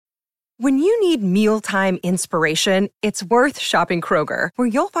When you need mealtime inspiration, it's worth shopping Kroger, where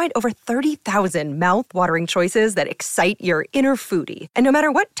you'll find over 30,000 mouth-watering choices that excite your inner foodie. And no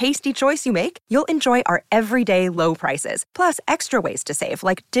matter what tasty choice you make, you'll enjoy our everyday low prices, plus extra ways to save,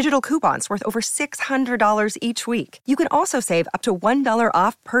 like digital coupons worth over $600 each week. You can also save up to $1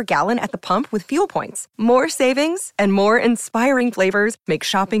 off per gallon at the pump with fuel points. More savings and more inspiring flavors make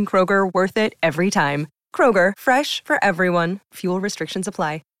shopping Kroger worth it every time. Kroger, fresh for everyone. Fuel restrictions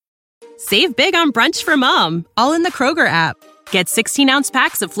apply. Save big on brunch for mom, all in the Kroger app. Get 16-ounce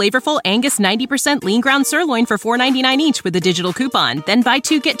packs of flavorful Angus 90% lean ground sirloin for $4.99 each with a digital coupon. Then buy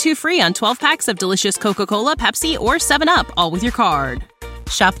 2, get 2 free on 12 packs of delicious Coca-Cola, Pepsi, or 7-Up, all with your card.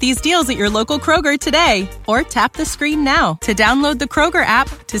 Shop these deals at your local Kroger today, or tap the screen now to download the Kroger app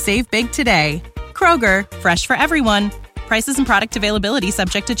to save big today. Kroger, fresh for everyone. Prices and product availability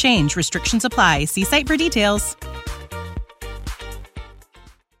subject to change. Restrictions apply. See site for details.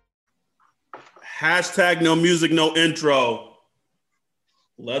 Hashtag no music, no intro.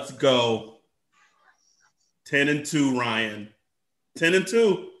 Let's go. 10-2, Ryan.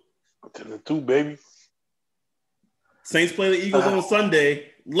 10-2. 10-2, baby. Saints play the Eagles on Sunday.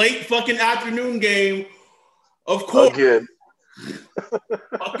 Late fucking afternoon game. Of course. Again.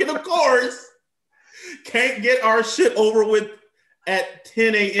 Fucking of course. Can't get our shit over with at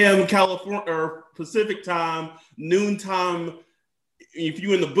 10 a.m. California or Pacific time, noontime. If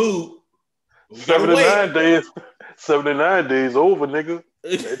you in the boot. 79 days. 79 days over, nigga.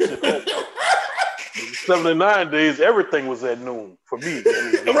 That shit over. 79 days, everything was at noon for me.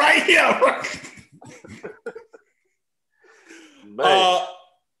 Right here. Right.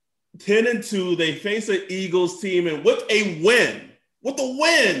 10-2, they face an Eagles team, and with a win,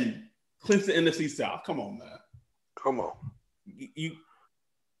 clinch the NFC South. Come on, man. Come on. They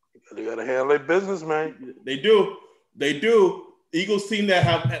got to handle their business, man. They do. Eagles team that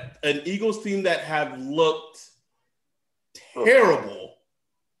have looked terrible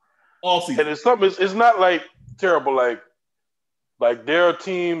all season. And it's not like terrible, like there are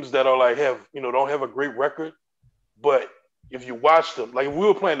teams that are like don't have a great record, but if you watch them, like if we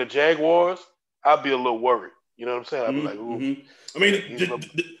were playing the Jaguars, I'd be a little worried. You know what I'm saying? I'd be like, ooh. Mm-hmm. I mean,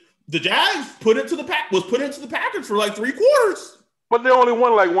 the Jags put it to the Packers for like 3 quarters. But they only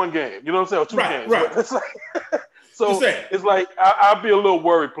won like one game. You know what I'm saying? Or 2 games. Right. It's like, so it's like I'll be a little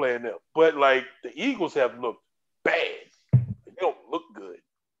worried playing them. But like the Eagles have looked bad. They don't look good.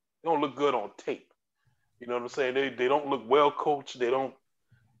 They don't look good on tape. You know what I'm saying? They don't look well coached. They don't.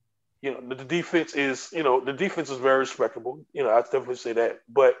 The defense is very respectable. I definitely say that.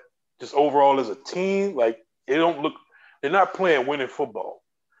 But just overall as a team, like they're not playing winning football.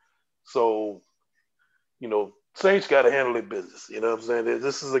 So, Saints got to handle their business. You know what I'm saying?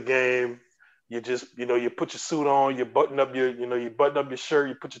 This is a game. You just, you put your suit on, you button up your shirt,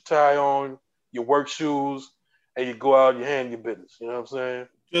 you put your tie on, your work shoes, and you go out and you handle your business. You know what I'm saying?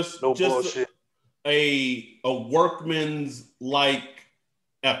 Just bullshit. A workman's like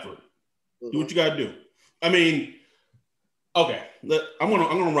effort. Do what you got to do. I mean, okay. I'm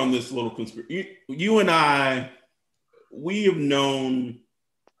gonna run this little conspiracy. You and I, we have known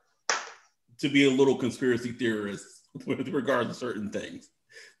to be a little conspiracy theorists with regard to certain things.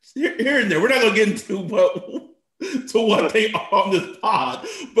 Here and there, we're not gonna get into what they are on this pod,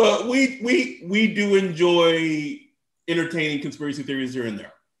 but we do enjoy entertaining conspiracy theories here and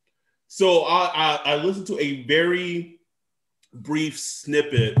there. So I listened to a very brief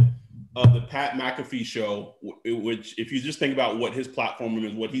snippet of the Pat McAfee show, which, if you just think about what his platform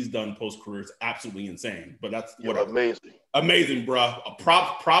is, what he's done post-career, is absolutely insane. But that's amazing, bro.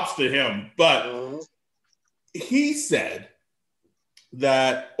 Props to him. But he said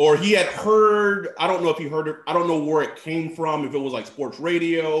that, or he had heard, I don't know if he heard it, I don't know where it came from, if it was like sports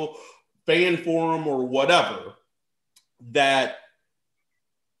radio, fan forum, or whatever, that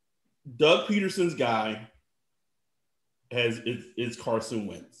Doug Peterson's guy is Carson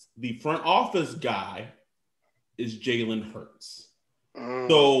Wentz. The front office guy is Jalen Hurts.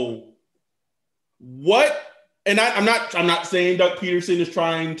 So what? And I'm not saying Doug Peterson is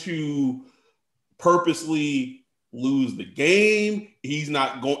trying to purposely lose the game. He's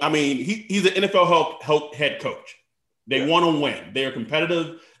not going. I mean, he's an NFL head coach. They want to win. They are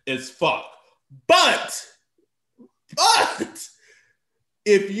competitive as fuck. But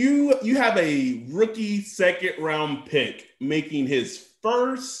if you have a rookie second round pick making his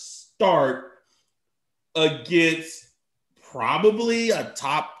first start against probably a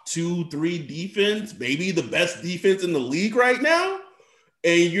top 2-3 defense, maybe the best defense in the league right now,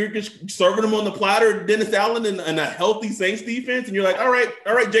 and you're just serving them on the platter, Dennis Allen and a healthy Saints defense, and you're like, all right,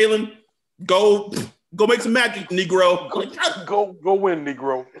 Jalen, go make some magic, Negro. Go win,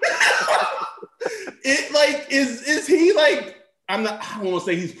 Negro. is he like? I don't want to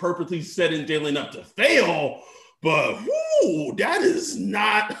say he's purposely setting Jalen up to fail, but that is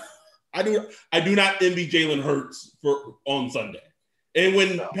not. I do not envy Jalen Hurts on Sunday. And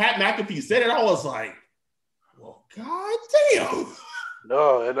when Pat McAfee said it, I was like, well, god damn.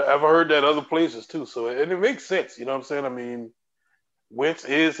 No, and I've heard that other places too. So and it makes sense, you know what I'm saying? I mean, Wentz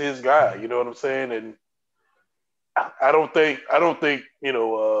is his guy, you know what I'm saying? And I don't think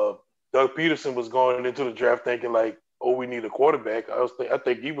Doug Peterson was going into the draft thinking like, oh, we need a quarterback. I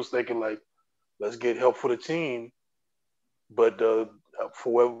think he was thinking like, let's get help for the team. But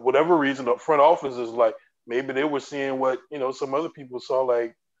for whatever reason, the front office is like, maybe they were seeing what, some other people saw,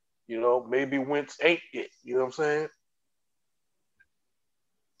 like, maybe Wentz ain't it. You know what I'm saying?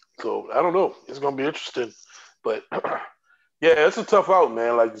 So I don't know. It's gonna be interesting. But yeah, it's a tough out,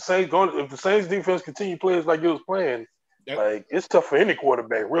 man. Like if the Saints defense continue playing like it was playing, like it's tough for any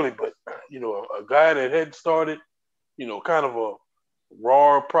quarterback, really. But a guy that hadn't started, kind of a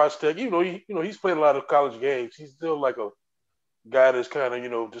raw prospect. He's played a lot of college games. He's still like a guy that's kind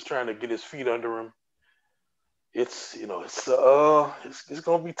of just trying to get his feet under him. It's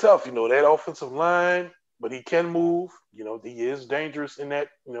gonna be tough. That offensive line, but he can move. He is dangerous in that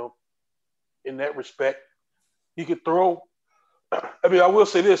in that respect. He could throw. I mean, I will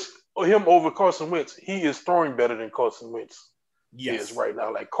say this: him over Carson Wentz, he is throwing better than Carson Wentz is right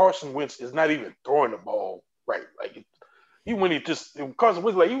now. Like Carson Wentz is not even throwing the ball right. Like Carson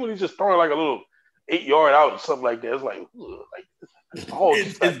Wentz, like even when he's just throwing like a little 8-yard out or something like that, it's like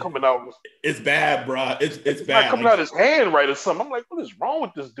it's coming out. It's bad, bro. It's bad. Not coming out his hand right or something. I'm like, what is wrong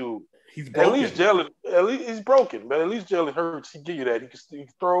with this dude? He's broken. At least he's broken, but at least Jalen Hurts, he give you that. He can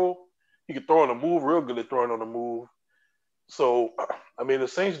throw. He can throw on the move, real good at throwing on the move. So, I mean, the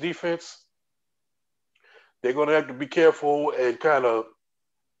Saints defense, they're going to have to be careful and kind of,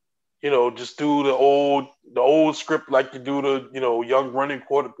 just do the old script like you do the, young running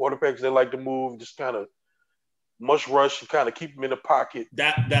quarterbacks. They like to move, just kind of mush rush and kind of keep them in the pocket.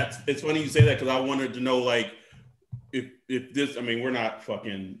 It's funny you say that because I wanted to know, like, if this, I mean, we're not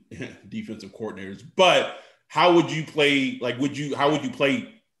fucking defensive coordinators, but how would you play? Like, how would you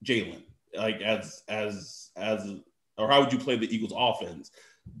play Jalen? Like, or how would you play the Eagles offense?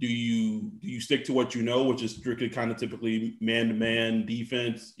 Do you stick to what you know, which is strictly kind of typically man-to-man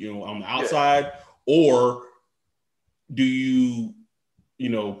defense, on the outside, or do you,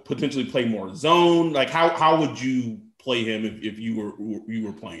 potentially play more zone? Like, how would you play him if you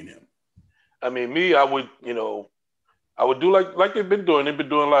were playing him? I mean, I would do like they've been doing. They've been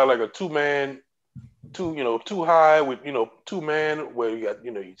doing a lot like a two-man, too high with, two-man where you got,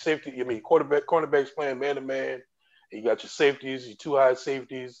 your safety. I mean, cornerbacks playing man-to-man. You got your safeties, your two high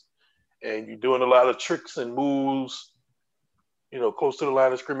safeties, and you're doing a lot of tricks and moves, close to the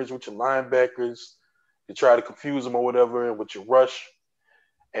line of scrimmage with your linebackers to try to confuse them or whatever, and with your rush,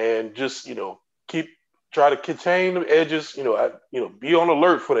 and just try to contain the edges. Be on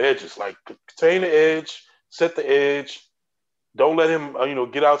alert for the edges, like contain the edge, set the edge. Don't let him,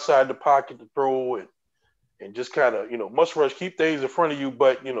 get outside the pocket to throw and just kind of, must rush, keep things in front of you,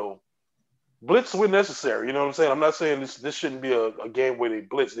 but blitz when necessary. You know what I'm saying? I'm not saying this shouldn't be a game where they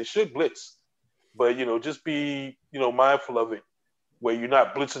blitz. They should blitz. But, just be, mindful of it where you're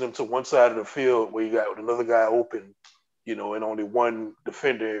not blitzing them to one side of the field where you got another guy open, and only one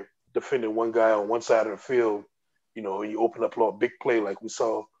defender defending one guy on one side of the field. You open up a big play like we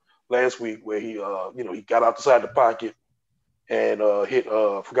saw last week where he, he got outside the pocket and hit,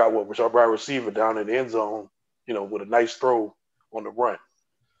 I forgot what, our wide receiver down in the end zone, with a nice throw on the run.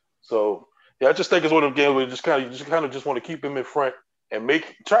 So, yeah, I just think it's one of the games where you just kind of want to keep him in front and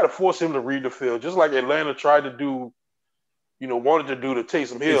try to force him to read the field, just like Atlanta tried to do, wanted to do to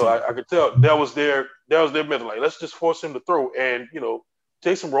Taysom Hill. I could tell that was their method. Like, let's just force him to throw, and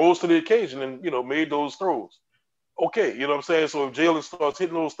Taysom rose to the occasion and made those throws. Okay, you know what I'm saying. So if Jalen starts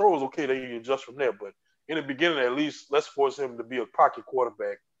hitting those throws, okay, then you adjust from there. But in the beginning, at least, let's force him to be a pocket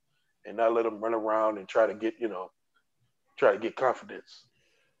quarterback and not let him run around and try to get confidence.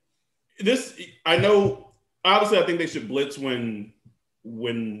 I know, obviously, I think they should blitz when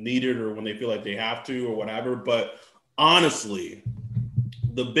needed or when they feel like they have to or whatever. But honestly,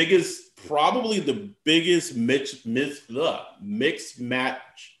 probably the biggest mixed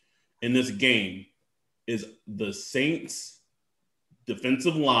match in this game is the Saints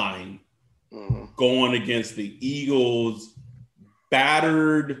defensive line going against the Eagles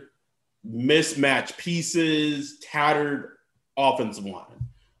battered, mismatched pieces, tattered offensive line.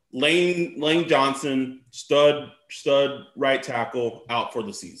 Lane Johnson, stud right tackle, out for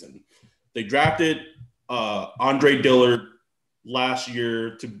the season. They drafted Andre Dillard last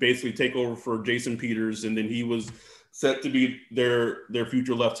year to basically take over for Jason Peters, and then he was set to be their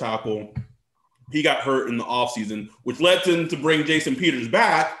future left tackle. He got hurt in the offseason, which led them to bring Jason Peters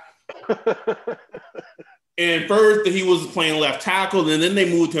back. And first he was playing left tackle, and then they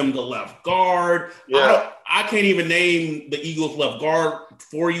moved him to left guard. Yeah. I can't even name the Eagles left guard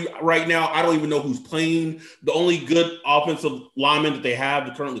for you right now. I don't even know who's playing. The only good offensive lineman that they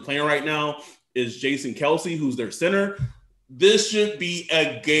have currently playing right now is Jason Kelce, who's their center. This should be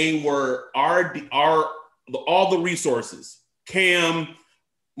a game where all the resources, Cam,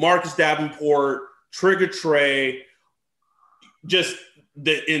 Marcus Davenport, Trigger Trey, just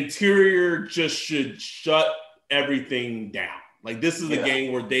the interior just should shut everything down. Like, this is a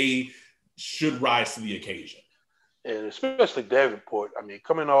game where they should rise to the occasion. And especially Davenport. I mean,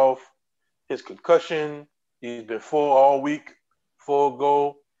 coming off his concussion, he's been full all week, full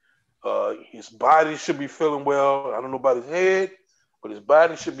go. His body should be feeling well. I don't know about his head, but his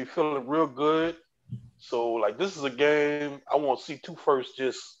body should be feeling real good. So, like, this is a game I want to see two first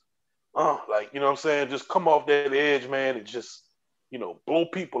just, you know what I'm saying? Just come off that edge, man, and just, blow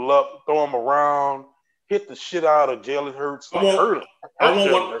people up, throw them around, hit the shit out of Jalen Hurts. I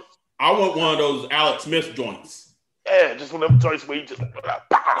want one of those Alex Smith joints. Yeah, just one of them joints where you just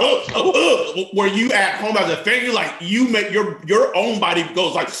where you at home as a fan, you're like, you make your own body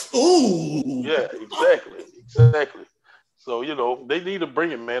goes like, ooh. Yeah, exactly. So, they need to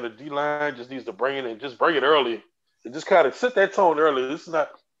bring it, man. The D-line just needs to bring it and just bring it early. And just kind of set that tone early. This is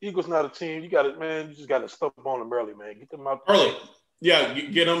not Eagles, not a team. You got it, man. You just got to step on them early, man. Get them out early. Yeah,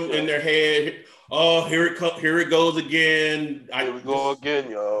 get them in their head. Oh, here it goes again. Here we go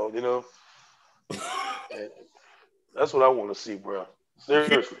again, y'all. That's what I want to see, bro.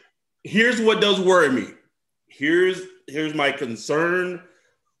 Seriously. Here's what does worry me. Here's my concern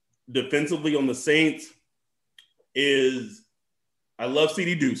defensively on the Saints is I love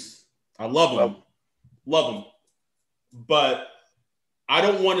CD Deuce. I love him. Love him. But I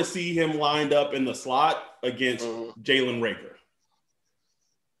don't want to see him lined up in the slot against Jalen Reagor.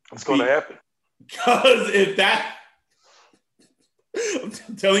 It's going to happen. Because I'm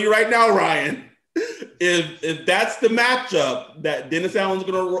telling you right now, Ryan, if that's the matchup that Dennis Allen's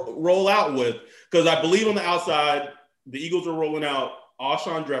going to roll out with, because I believe on the outside, the Eagles are rolling out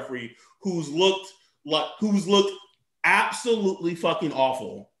Alshon Jeffrey, who's looked absolutely fucking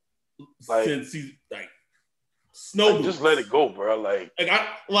awful since he's snow boots. Just let it go, bro. I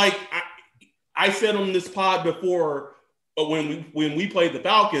said on this pod before when we played the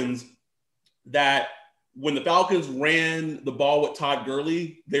Falcons that when the Falcons ran the ball with Todd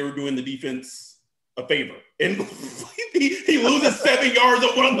Gurley, they were doing the defense a favor. And he loses 7 yards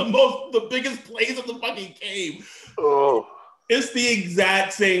on one of the biggest plays of the fucking game. Oh. It's the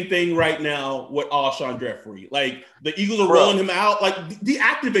exact same thing right now with Alshon Jeffrey. Like, the Eagles are rolling him out. Like,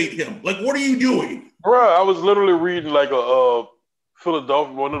 deactivate him. Like, what are you doing? Bro, I was literally reading one of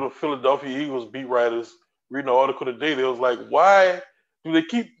the Philadelphia Eagles beat writers reading an article today. They was like, why do they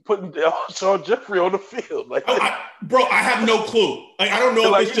keep putting Alshon Jeffrey on the field? Like, I have no clue. Like, I don't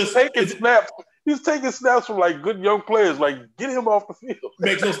know if it's just taking snaps. He's taking snaps from good young players. Like, get him off the field.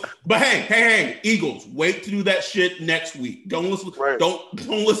 But hey, Eagles, wait to do that shit next week. Don't listen. Right. Don't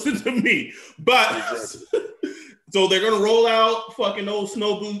listen to me. But so they're gonna roll out fucking old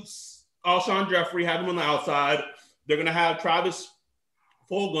snow boots, Alshon Jeffrey, have him on the outside. They're gonna have Travis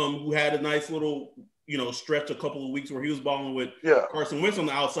Fulgham, who had a nice little stretch a couple of weeks where he was balling with Carson Wentz on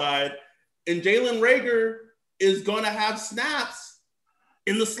the outside, and Jalen Reagor is gonna have snaps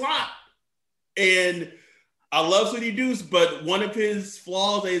in the slot. And I love CD Deuce, but one of his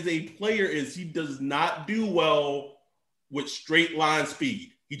flaws as a player is he does not do well with straight line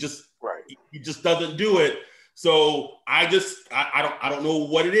speed. He just doesn't do it. So I don't know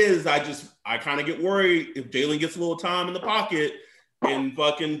what it is. I kind of get worried if Jalen gets a little time in the pocket and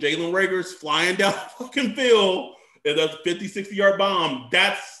fucking Jalen Reagor's flying down the fucking field and that's a 50, 60-yard bomb.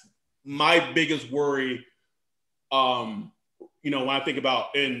 That's my biggest worry. When I think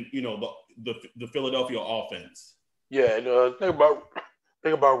about the Philadelphia offense. Yeah, and thing about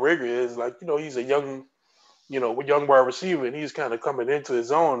Reagor is he's a young wide receiver, and he's kind of coming into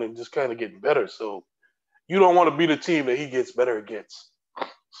his own and just kind of getting better. So you don't want to be the team that he gets better against.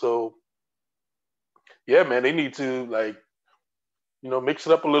 So yeah, man, they need to mix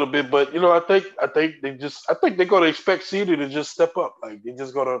it up a little bit. But I think they're gonna expect CeeDee to just step up.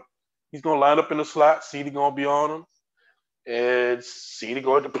 He's gonna line up in the slot. CeeDee gonna be on him. And CeeDee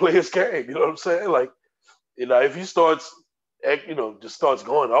going to play his game. You know what I'm saying? If he starts, just starts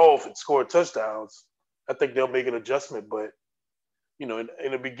going off and scoring touchdowns, I think they'll make an adjustment. But, in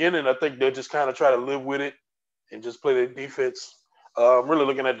the beginning, I think they'll just kind of try to live with it and just play their defense. I'm really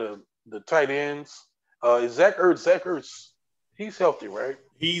looking at the tight ends. Is Zach Ertz, he's healthy, right?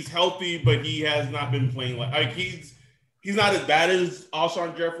 He's healthy, but he has not been playing like he's not as bad as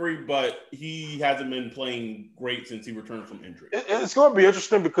Alshon Jeffrey, but he hasn't been playing great since he returned from injury. It's going to be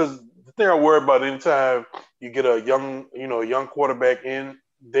interesting because the thing I worry about anytime you get a young quarterback in,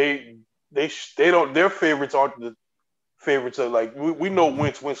 they don't, their favorites aren't the favorites of, like, we know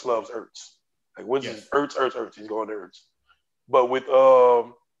Wentz loves Ertz. Like Wentz is Ertz, he's going to Ertz. But with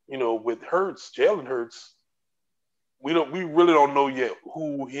with Hurts, Jalen Hurts, we really don't know yet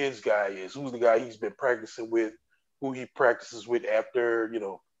who his guy is, who's the guy he's been practicing with, who he practices with after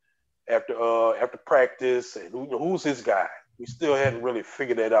practice, and who's his guy. We still hadn't really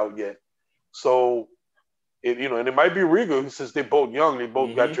figured that out yet. So, and it might be Riga, since they're both young, they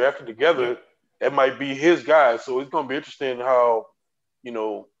both got drafted together. That might be his guy. So it's going to be interesting how,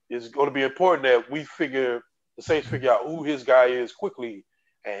 it's going to be important that the Saints figure out who his guy is quickly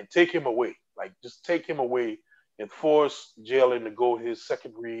and take him away. Like, just take him away and force Jalen to go his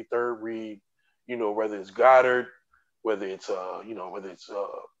second read, third read, whether it's Goddard, whether it's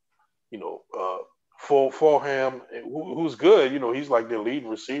Fulham, who's good. He's like their lead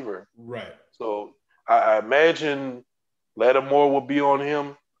receiver. Right. So I imagine Lattimore will be on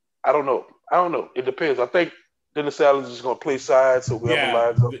him. I don't know. It depends. I think Dennis Allen's just going to play sides, so whoever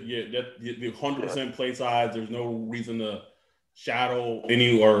lines up. Yeah, the 100% play sides. There's no reason to shadow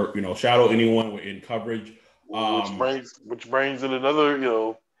anyone in coverage. Which brings in another,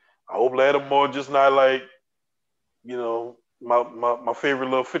 I hope Lattimore just not like, my favorite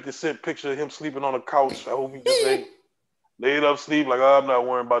little 50 Cent picture of him sleeping on a couch. I hope he just ain't laid up sleep like, I'm not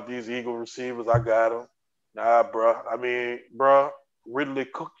worrying about these Eagle receivers. I got them. Nah, bruh. Ridley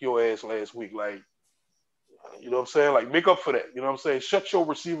cooked your ass last week. Like, you know what I'm saying? Like, make up for that. You know what I'm saying? Shut your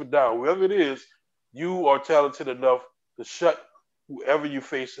receiver down. Whoever it is, you are talented enough to shut whoever you're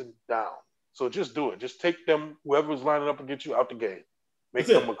facing down. So just do it. Just take them, whoever's lining up against you, out the game. Make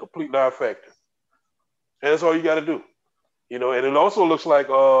them a complete non-factor. And that's all you got to do. And it also looks like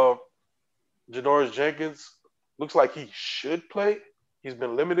Janoris Jenkins looks like he should play. He's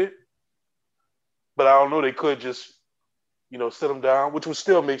been limited. But I don't know. They could just, sit him down, which would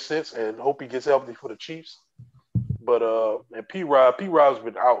still make sense, and hope he gets healthy for the Chiefs. But and P-Rob's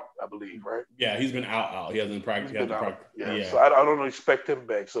been out, I believe, right? Yeah, he's been out. He hasn't practiced. Yeah. So I don't expect him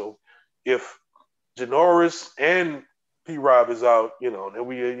back. So if Janoris and P-Rob is out, then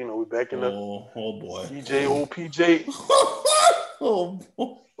we're back in the boy. PJ.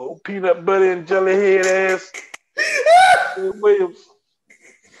 Old peanut butter and jelly head ass. Williams.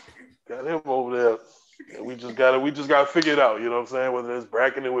 Got him over there. And we just gotta figure it out, you know what I'm saying? Whether it's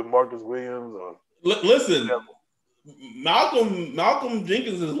bracketing with Marcus Williams or listen. Malcolm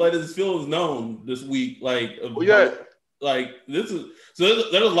Jenkins has let his feelings known this week. Like, this is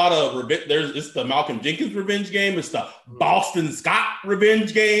so. There's a lot of revenge. It's the Malcolm Jenkins revenge game. It's the Boston Scott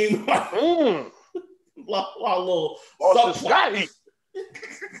revenge game. A lot of little Boston Scott.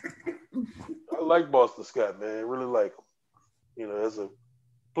 I like Boston Scott, man. I really like him. As a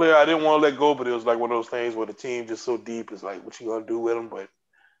player, I didn't want to let go, but it was like one of those things where the team just so deep. It's like, what you gonna do with him? But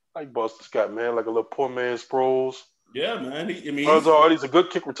I like Boston Scott, man. Like a little poor man's Sproles. Yeah, man. He's a good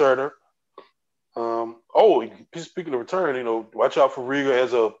kick returner. Speaking of return, watch out for Riga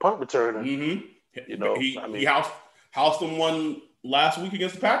as a punt returner. Mm-hmm. He housed him one last week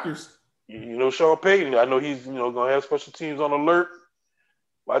against the Packers. Sean Payton, I know he's going to have special teams on alert.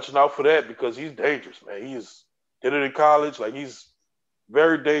 Watching out for that because he's dangerous, man. He did it in college. Like, he's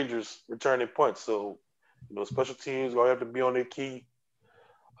very dangerous returning punts. So, special teams going to have to be on their key.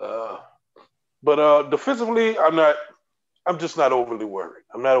 But defensively, I'm just not overly worried.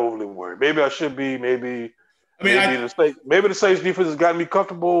 I'm not overly worried. Maybe I should be. Maybe the Saints defense has gotten me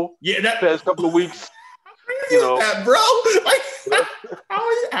comfortable. Yeah, that past couple of weeks. That, bro. Like,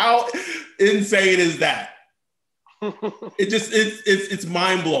 how insane is that? It's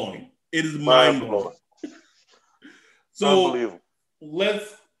mind blowing. It is mind blowing. So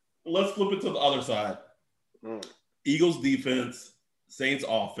let's flip it to the other side. Eagles defense, Saints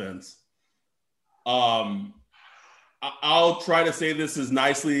offense. I'll try to say this as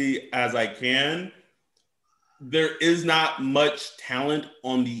nicely as I can. There is not much talent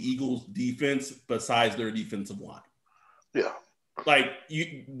on the Eagles defense besides their defensive line. Yeah. Like,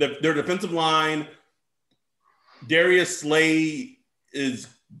 their defensive line, Darius Slay is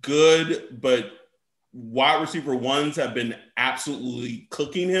good, but wide receiver ones have been absolutely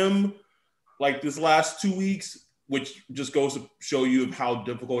cooking him like this last 2 weeks, which just goes to show you how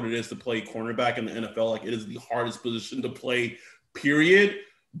difficult it is to play cornerback in the NFL. Like, it is the hardest position to play, period.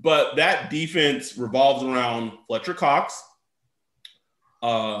 But that defense revolves around Fletcher Cox,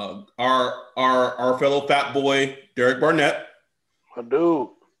 our fellow fat boy Derek Barnett, my dude,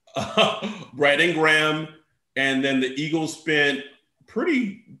 Brandon Graham, and then the Eagles spent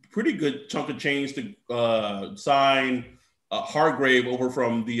pretty good chunk of change to sign Hargrave over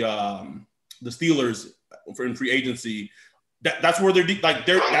from the Steelers in free agency. That's where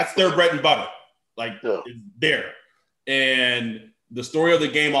that's their bread and butter. It's there. And the story of the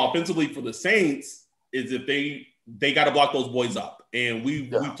game offensively for the Saints is if they got to block those boys up. And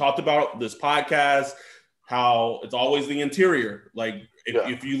we've talked about this podcast, how it's always the interior. Like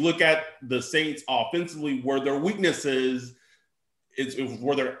if you look at the Saints offensively, where their weaknesses is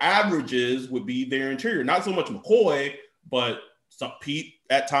where their averages would be their interior. Not so much McCoy, but Pete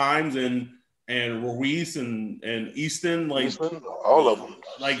at times and Ruiz and Easton, all of them.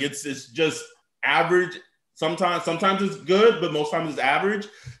 Like it's just average. Sometimes it's good, but most times it's average.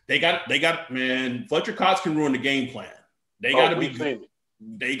 They got man. Fletcher Cox can ruin the game plan. They got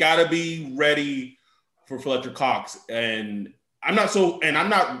to be ready for Fletcher Cox. And I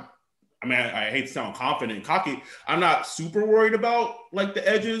hate to sound confident and cocky. I'm not super worried about the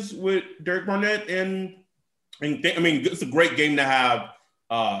edges with Derek Barnett it's a great game to have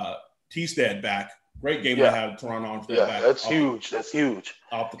Teestead back. Great game to have Toronto Armstead back. That's huge. That's huge.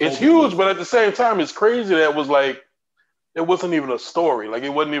 It's huge, but at the same time, it's crazy that it wasn't even a story.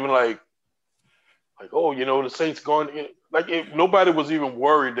 It wasn't even the Saints going. Nobody was even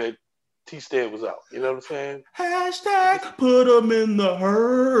worried that Teestead was out. You know what I'm saying? # put him in the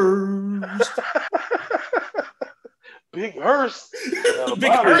hearse. Big hearse.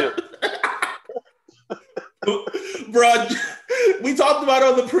 Big hearse. Bro, we talked about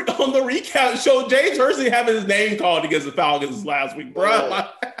on the recap show, James Hersey having his name called against the Falcons last week, bro.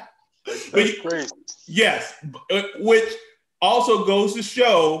 That's crazy. Yes, which also goes to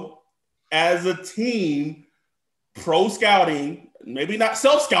show, as a team, pro scouting, maybe not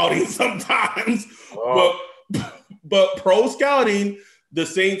self-scouting sometimes, but pro scouting, the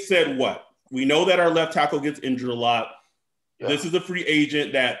Saints said what? We know that our left tackle gets injured a lot. Yeah. This is a free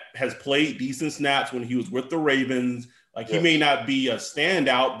agent that has played decent snaps when he was with the Ravens. He may not be a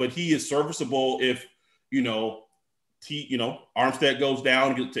standout, but he is serviceable if, Armstead goes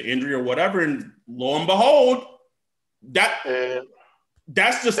down, gets to injury or whatever. And lo and behold, that's a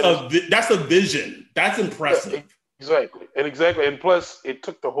vision. That's impressive. Yeah, exactly. And plus it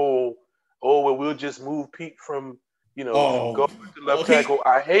took the whole, we'll just move Pete from, go to left tackle.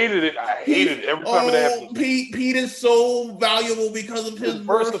 I hated it. Every time it happened. Pete is so valuable because of his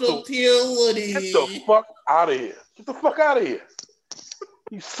versatility. Get the fuck out of here.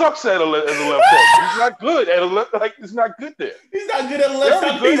 He sucks as a left tackle. He's not good at a left. He's not good there. He's not good at a left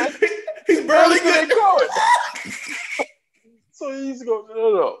tackle. He's barely good. So he's going.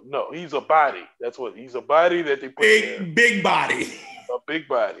 No. He's a body. That's what he's a body that they put there. Big body. A big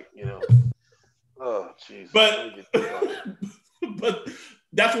body. Oh, jeez. But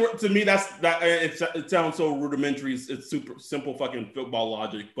that's where, to me, it sounds so rudimentary. It's super simple fucking football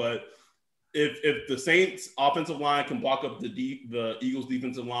logic. But if the Saints offensive line can block up the Eagles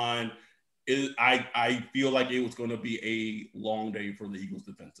defensive line, I feel like it was going to be a long day for the Eagles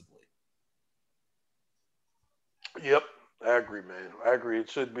defensively. Yep, I agree, man. I agree. It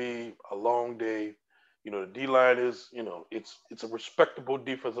should be a long day. The D-line is, it's a respectable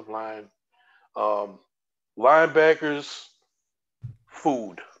defensive line. Linebackers,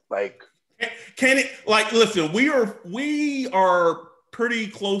 food. Can it listen, we are pretty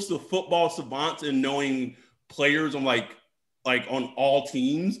close to football savants in knowing players on on all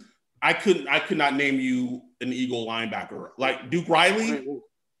teams. I could not name you an Eagle linebacker. Duke Riley.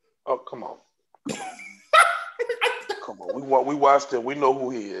 Oh, come on. Come on. We watched him. We know who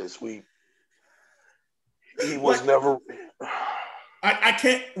he is. He was never. I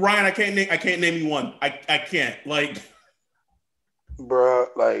can't, Ryan. I can't name you one. I can't.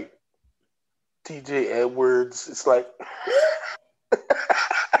 Bruh, TJ Edwards. It's I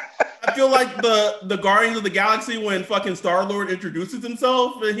feel like the Guardians of the Galaxy when fucking Star-Lord introduces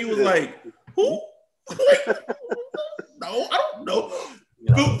himself and he was who? No, I don't know.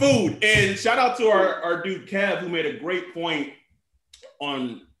 Food. And shout out to our dude Kev, who made a great point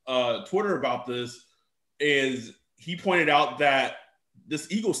on Twitter about this. Is he pointed out that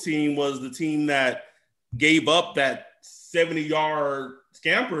this Eagles team was the team that gave up that 70-yard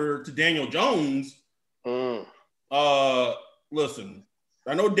scamper to Daniel Jones. Listen,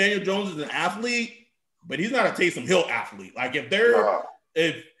 I know Daniel Jones is an athlete, but he's not a Taysom Hill athlete.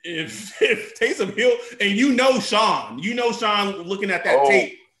 If Taysom Hill, and Sean looking at that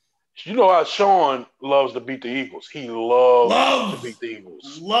tape, You know how Sean loves to beat the Eagles. He loves to beat the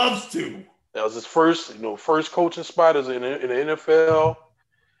Eagles. Loves to. That was his first coaching spot is in the NFL.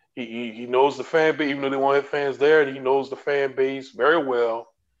 He knows the fan base, even though they won't have fans there, and he knows the fan base very well.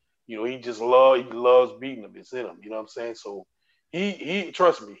 He loves beating them. It's in him. You know what I'm saying? So he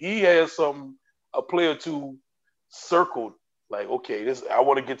trust me, he has a player or two circled, like, okay, I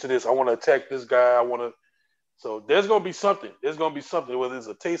want to get to this. I want to attack this guy. So there's gonna be something. There's gonna be something, whether it's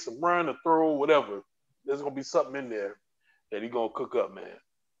a Taysom run, a throw, whatever. There's gonna be something in there that he's gonna cook up, man.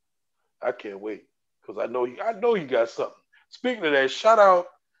 I can't wait. Because I know he got something. Speaking of that, shout out.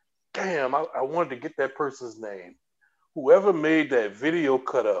 Damn, I wanted to get that person's name. Whoever made that video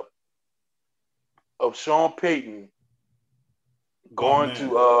cut up of Sean Payton going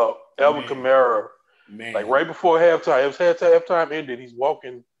to Alvin Kamara, like right before halftime. It was halftime ended. He's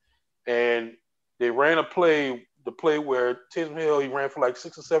walking, and they ran the play where Taysom Hill, he ran for like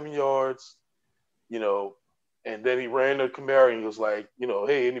 6 or 7 yards, and then he ran to Kamara and he was like,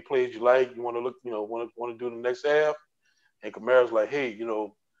 hey, any plays you like, you want to look, want to do the next half? And Kamara's like, hey,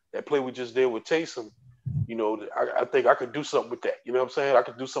 that play we just did with Taysom, I think I could do something with that. You know what I'm saying? I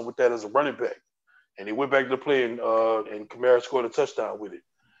could do something with that as a running back. And he went back to the play and Kamara scored a touchdown with it.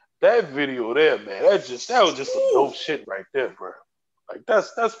 That video there, man, that was just some dope shit right there, bro. Like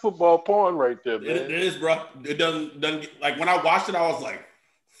that's football porn right there, man. It is, bro. It doesn't get, like when I watched it, I was like,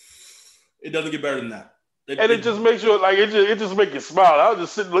 it doesn't get better than that. It just makes you like it just make you smile. I was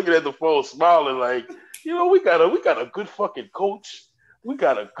just sitting looking at the phone, smiling like, we got a good fucking coach. We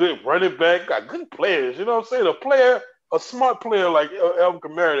got a good running back, got good players. You know what I'm saying? A smart player like Alvin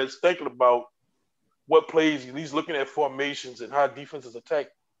Kamara that's thinking about what plays, he's looking at formations and how defenses attack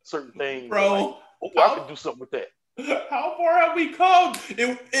certain things. Bro, I can do something with that. How far have we come?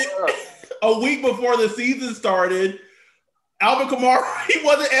 A week before the season started, Alvin Kamara, he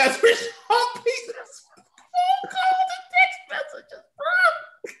wasn't answering Sean Payton's phone calls and text messages, bro.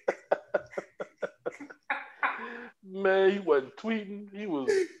 Man, he wasn't tweeting. He was.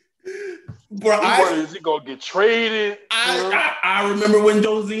 Bro, is he gonna get traded? I remember when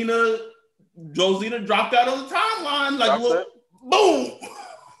Josina dropped out on the timeline, like boom.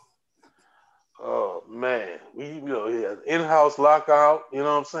 Oh man, we he had in-house lockout. You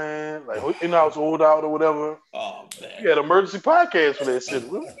know what I'm saying? Like in-house holdout or whatever. Oh man, we had emergency podcast for that shit.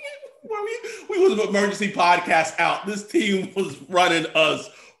 We was an emergency podcast out. This team was running us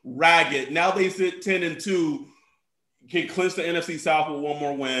ragged. Now they sit 10-2. Can clinch the NFC South with one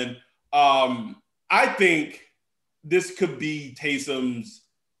more win. I think this could be Taysom's.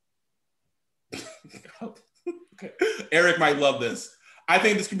 Okay. Eric might love this. I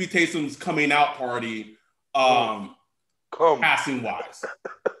think this could be Taysom's coming out party, passing wise.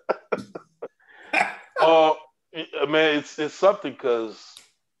 Man, it's something because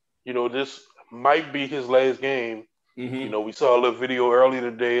this might be his last game. Mm-hmm. We saw a little video earlier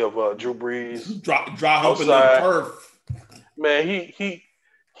today of Drew Brees drop up in the turf. Man,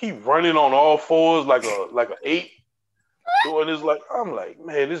 he running on all fours like a 8. Doing this I'm like,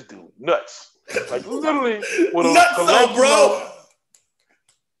 man, this dude nuts. Like literally with a nuts, bro.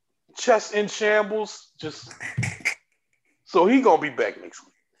 Chest in shambles. Just so he gonna be back next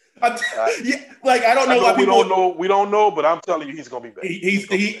week. I don't know why people we don't know, but I'm telling you, he's gonna be back.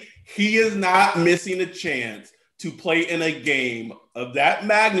 He is not missing a chance to play in a game of that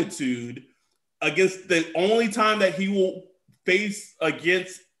magnitude against the only time that he will face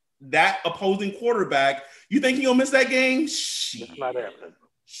against that opposing quarterback. You think he'll miss that game? Shit. It's not happening.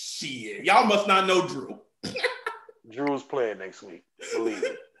 Shit. Y'all must not know Drew. Drew's playing next week. Believe me.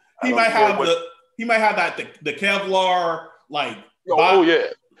 He might have the Kevlar like. Oh yeah.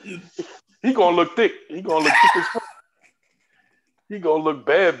 He gonna look thick. He gonna look thick as fuck. He gonna look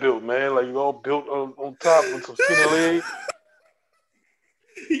bad built, man. Like all built on top with some skinny legs.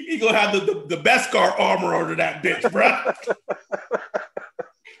 He gonna have the Beskar armor under that bitch, bro.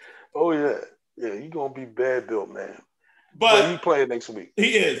 Oh yeah. He gonna be bad built, man. But he playing next week.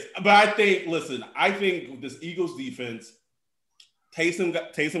 He is. But I think with this Eagles defense,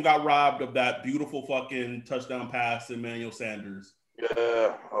 Taysom got robbed of that beautiful fucking touchdown pass to Emmanuel Sanders.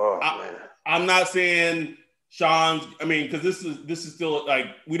 Yeah. Oh man. I'm not saying Sean's. I mean, because this is still like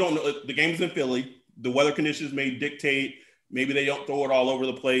we don't know. The game's in Philly. The weather conditions may dictate. Maybe they don't throw it all over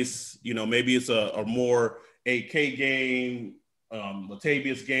the place. Maybe it's a more AK game,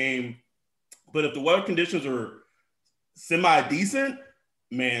 Latavius game. But if the weather conditions are semi-decent,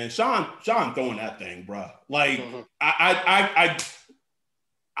 man, Sean throwing that thing, bro. Like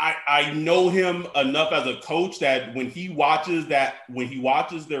I know him enough as a coach that when he watches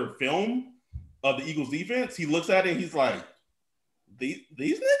their film of the Eagles defense, he looks at it and he's like, these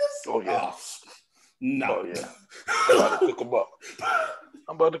niggas? Oh yeah. No. Oh yeah.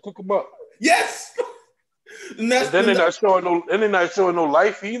 I'm about to cook them up. Yes. And then they're not showing no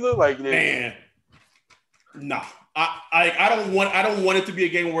life either. Like man. No. I don't want it to be a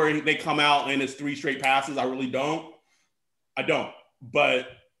game where they come out and it's 3 straight passes. I really don't. I don't. But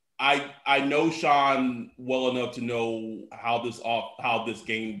I know Sean well enough to know how this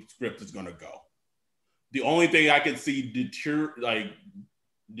game script is going to go. The only thing I could see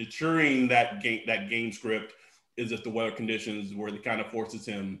deterring that game script is if the weather conditions where it kind of forces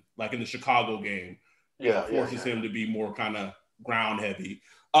him, like in the Chicago game, forces him to be more kind of ground heavy.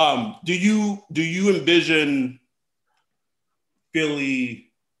 Do you envision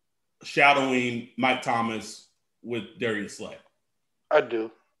Philly shadowing Mike Thomas with Darius Slay? I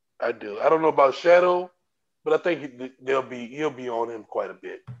do. I don't know about shadow, but I think he'll be on him quite a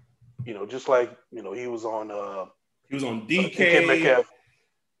bit. Just like he was on DK Metcalf.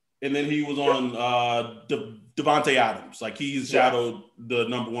 And then he was on Devontae Adams. Like he's shadowed the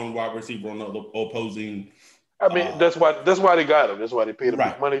number 1 wide receiver on the opposing. I mean, that's why they got him. That's why they paid him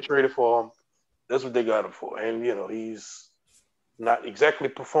big money, traded for him. That's what they got him for. And he's not exactly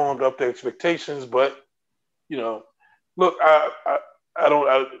performed up to expectations, but look,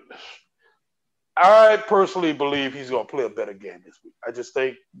 I personally believe he's going to play a better game this week. I just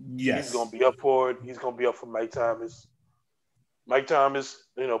think he's going to be up for it. He's going to be up for Mike Thomas. Mike Thomas,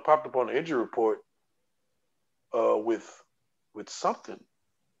 popped up on the injury report with something.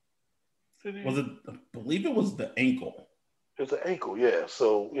 Was it? I believe it was the ankle. It's an ankle, yeah.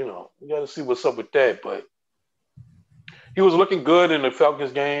 So you got to see what's up with that. But he was looking good in the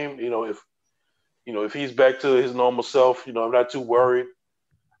Falcons game. If he's back to his normal self, I'm not too worried.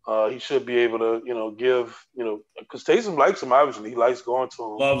 He should be able to, give, because Taysom likes him. Obviously, he likes going to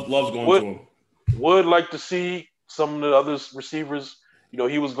him. Loves going to him. Would like to see some of the other receivers.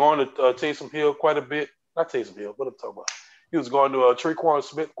 He was going to Taysom Hill quite a bit. Not Taysom Hill, what I'm talking about. He was going to Tre'Quan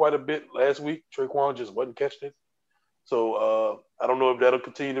Smith quite a bit last week. Tre'Quan just wasn't catching it. So I don't know if that'll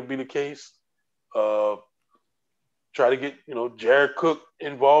continue to be the case. Try to get, Jared Cook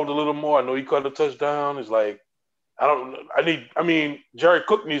involved a little more. I know he caught a touchdown. It's like, Jared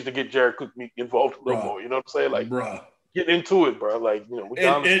Cook needs to get Jared Cook involved a little more. You know what I'm saying? Like, get into it, bro. Like, we're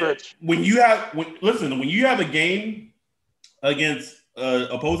down the stretch. When you have a game against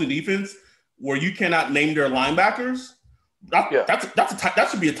opposing defense where you cannot name their linebackers, that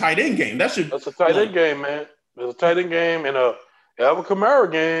should be a tight end game. That's a tight end game, man. It's a tight end game and a Alvin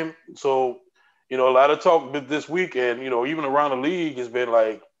Kamara game. So, a lot of talk this week and, even around the league has been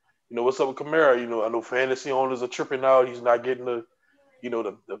like, what's up with Kamara? I know fantasy owners are tripping out. He's not getting the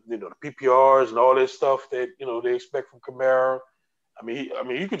PPRs and all this stuff that, they expect from Kamara. I mean,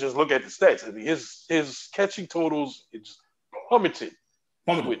 you could just look at the stats. I mean, his catching totals, it's plummeted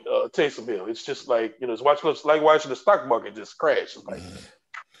with Taysom Hill. It's just like, it's like watching the stock market just crash. It's like,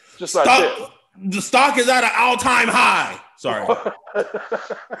 just like that. The stock is at an all-time high. Sorry.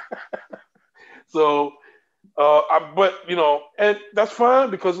 So, and that's fine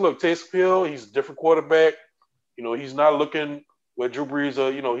because look, Taysom Hill, he's a different quarterback. He's not looking where Drew Brees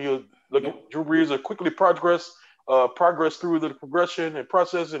Drew Brees will quickly progress through the progression and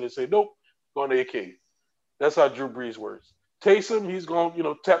process it and say, nope, going to AK. That's how Drew Brees works. Taysom, he's going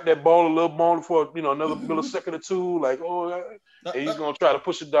to, tap that ball a little more for, another millisecond or two, like, and he's going to try to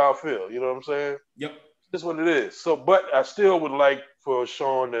push it downfield. You know what I'm saying? Yep. That's what it is. So, but I still would like for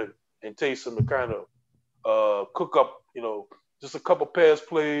Sean and Taysom to kind of cook up, just a couple pass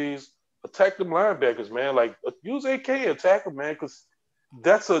plays, attack them linebackers, man. Like, use AK, attack them, man, because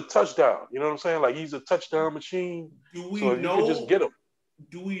that's a touchdown. You know what I'm saying? Like, he's a touchdown machine. Do we know? You can just get him.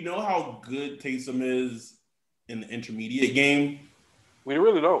 Do we know how good Taysom is in the intermediate game? We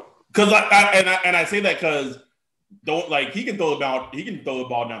really don't. Because I say that because he can throw the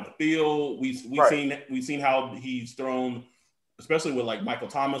ball down the field. We've seen how he's thrown, especially with like Michael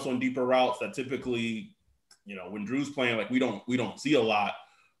Thomas on deeper routes that typically, when Drew's playing, like we don't see a lot.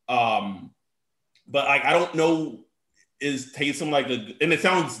 But like I don't know, is Taysom and it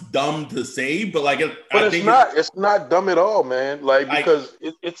sounds dumb to say, but like it's not dumb at all, man. Like because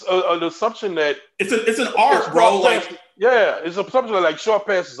it's an assumption that it's an art, bro. Like it's an assumption that like short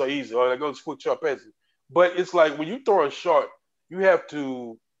passes are easy, or like those quick short passes. But it's like when you throw a short, you have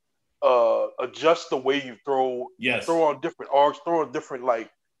to adjust the way you throw. Yes. Throw on different arcs, throw on different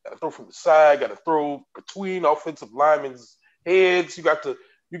gotta throw from the side, gotta throw between offensive linemen's heads. You got to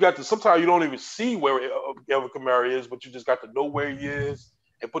sometimes you don't even see where Alvin Kamara is, but you just got to know where he is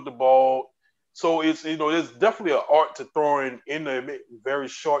and put the ball. So it's there's definitely an art to throwing in a very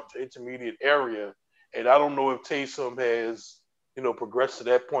short to intermediate area. And I don't know if Taysom has progress to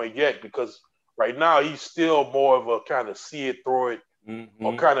that point yet, because right now he's still more of a kind of see it, throw it,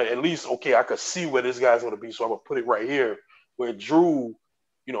 or kind of at least, okay, I could see where this guy's going to be, so I'm going to put it right here. Where Drew,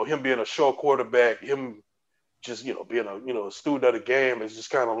 him being a short quarterback, him just, being a student of the game, is just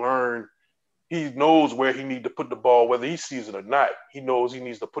kind of learned. He knows where he needs to put the ball, whether he sees it or not. He knows he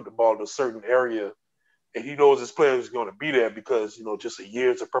needs to put the ball in a certain area, and he knows his player is going to be there because, just a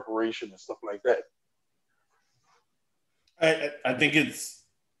years of preparation and stuff like that. I think it's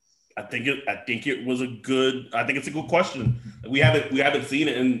a good question. We haven't seen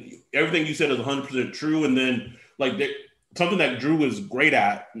it, and everything you said is 100% true. And then something that Drew is great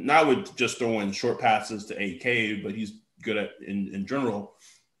at, not with just throwing short passes to AK, but he's good at in general,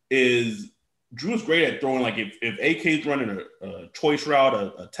 is Drew is great at throwing, if AK's running a choice route,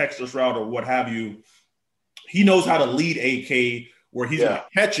 a Texas route, or what have you, he knows how to lead AK where he's going to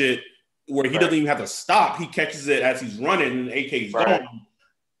catch it, where he doesn't even have to stop. He catches it as he's running, and AK's gone.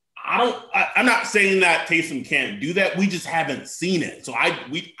 I'm not saying that Taysom can't do that. We just haven't seen it. So I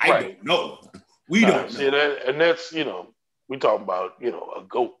don't know. We don't know. See that, and that's, we talking about, a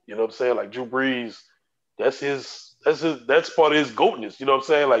GOAT, you know what I'm saying? Like Drew Brees, that's part of his GOATness, you know what I'm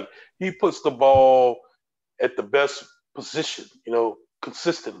saying? Like, he puts the ball at the best position,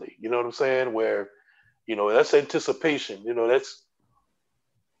 consistently, you know what I'm saying? Where, that's anticipation, that's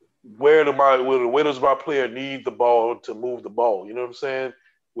where does my player need the ball to move the ball, you know what I'm saying?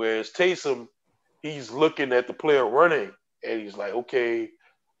 Whereas Taysom, he's looking at the player running, and he's like, okay,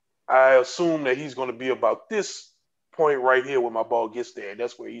 I assume that he's going to be about this point right here when my ball gets there, and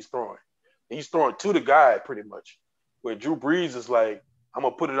that's where he's throwing. And he's throwing to the guy pretty much, where Drew Brees is like, I'm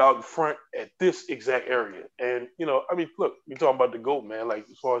going to put it out in front at this exact area. And, look, you're talking about the GOAT, man, like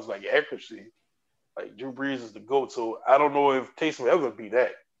as far as accuracy, Drew Brees is the GOAT. So I don't know if Taysom ever be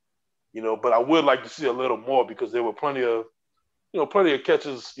that, but I would like to see a little more, because there were plenty of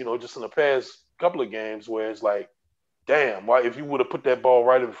catches, just in the past couple of games where it's like, damn, why, if you would have put that ball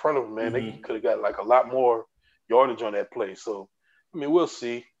right in front of him, man, they could have got a lot more yardage on that play. So, we'll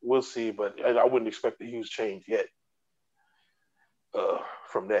see, but I wouldn't expect a huge change yet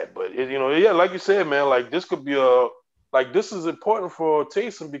from that. But, like you said, man, this could be this is important for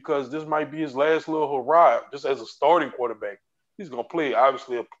Taysom, because this might be his last little hurrah just as a starting quarterback. He's going to play,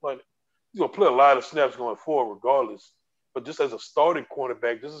 obviously, he's going to play a lot of snaps going forward regardless. But just as a starting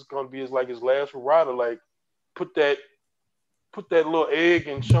quarterback, this is going to be his last hurrah to put that little egg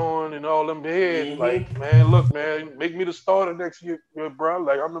in Sean and all them head. Man, look, man, make me the starter next year, bro.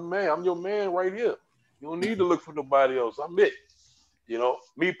 I'm the man. I'm your man right here. You don't need to look for nobody else. I'm it.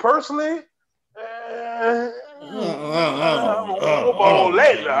 Me personally, I don't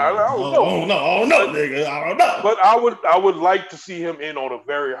know. But I would like to see him in on a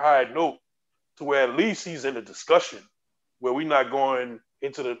very high note, to where at least he's in the discussion, where we're not going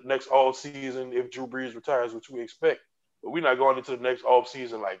into the next off season if Drew Brees retires, which we expect. But we're not going into the next off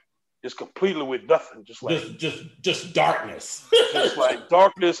season just completely with nothing, just darkness, just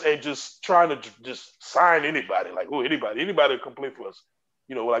darkness, and just trying to just sign anybody, anybody to come play for us.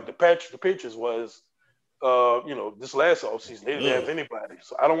 The Patriots was, this last off season they didn't have anybody.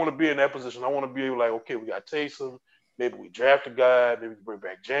 So I don't want to be in that position. I want to be okay, we got Taysom. Maybe we draft a guy. Maybe we bring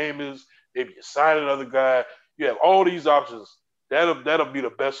back Jameis. Maybe you sign another guy. You have all these options. That'll be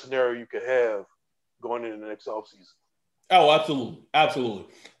the best scenario you could have going into the next offseason. Oh, absolutely.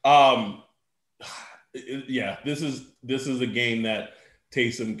 This is a game that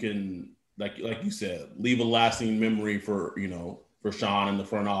Taysom can, like you said, leave a lasting memory for Sean and the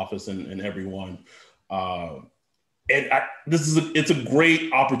front office and everyone. It's a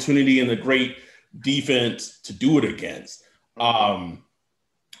great opportunity and a great defense to do it against.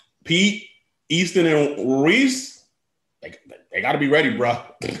 Pete, Easton, and Ruiz, they got to be ready, bro.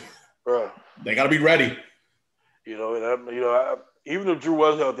 They got to be ready. Even if Drew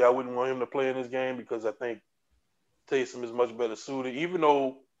was healthy, I wouldn't want him to play in this game, because I think Taysom is much better suited. Even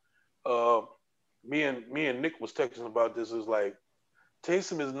though me and Nick was texting about this, is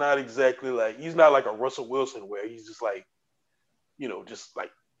Taysom is not exactly he's not like a Russell Wilson where he's just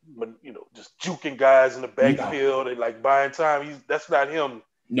just juking guys in the backfield and buying time. That's not him.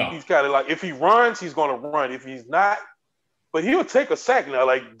 No. He's kind of if he runs, he's going to run. If he's not, but he'll take a sack now.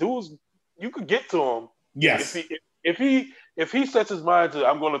 Dudes, you could get to him. Yes. If he sets his mind to,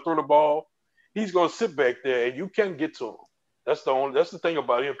 I'm going to throw the ball, he's going to sit back there and you can get to him. That's the thing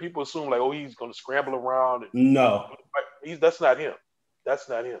about him. People assume he's going to scramble around. No. That's not him. That's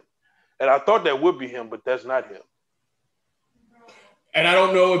not him. And I thought that would be him, but that's not him. And I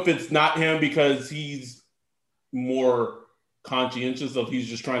don't know if it's not him because he's more conscientious of he's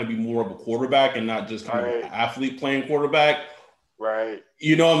just trying to be more of a quarterback and not just kind of an athlete playing quarterback, Right.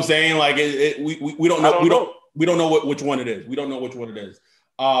 You know what I'm saying? Like we don't know. We don't know which one it is. We don't know which one it is.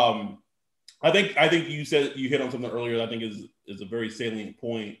 I think you said you hit on something earlier that I think is a very salient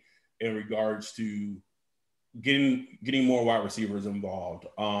point in regards to getting more wide receivers involved.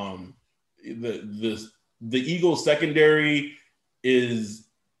 The Eagles secondary is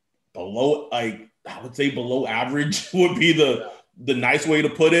below, like I would say below average would be the nice way to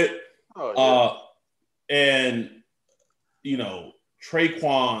put it. Oh, yeah. And you know,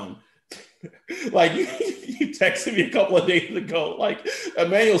 Traquan, like you texted me a couple of days ago, like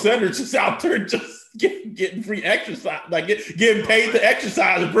Emmanuel Sanders just out there just getting free exercise, like getting paid to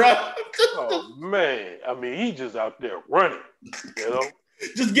exercise, bro. Oh man, I mean, he just out there running, you know,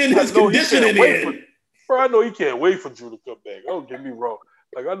 just getting his conditioning in. Bro, I know he can't wait for Drew to come back. Don't get me wrong.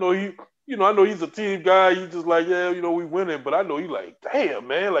 Like I know he's a team guy. He's just like, yeah, you know, we winning, but I know he like, damn,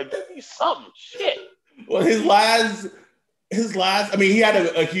 man, like give me something, shit. Well, his last. I mean, he had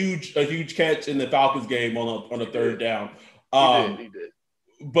a huge catch in the Falcons game on a third down. He did.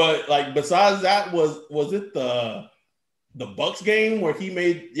 But like besides that, was it the Bucs game where he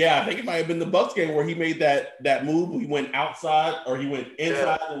made? Yeah, I think it might have been the Bucs game where he made that move. He went outside or he went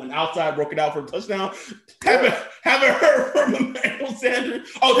inside and went outside, broke it out for a touchdown. Haven't heard from Emmanuel Sanders.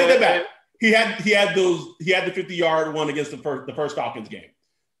 Oh, take that back. He had the 50-yard one against the first Falcons game.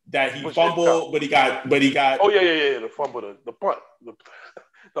 That he fumbled, but he got. Oh yeah. The fumble, the punt,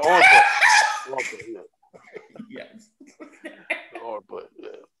 the arm punt. Yes. The arm punt. Yeah.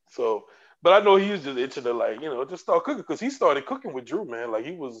 So, but I know he was just itching to like, you know, just start cooking because he started cooking with Drew, man. Like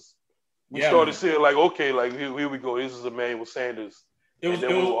we started seeing like, okay, like here we go. This is Emmanuel Sanders. It was a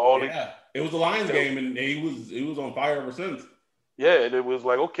Lions game, and he was on fire ever since. Yeah, and it was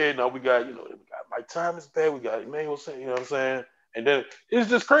like, okay, now we got Mike Thomas back, we got Emmanuel Sanders. You know what I'm saying? And then it's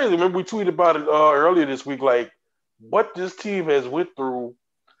just crazy. Remember we tweeted about it earlier this week, like what this team has went through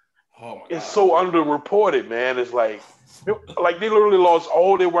is so underreported, man. It's like they literally lost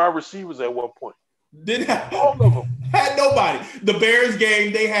all their wide receivers at one point. Didn't have all of them. Had nobody. The Bears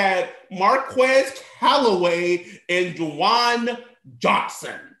game, they had Marquez Callaway and Juwan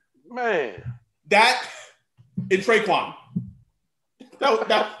Johnson. Man. That and Traquan. That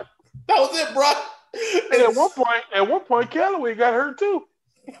was it, bro. And at one point, Callaway got hurt too.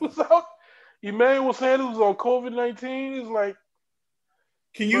 He was out. Emmanuel Sanders was on COVID-19. It's like,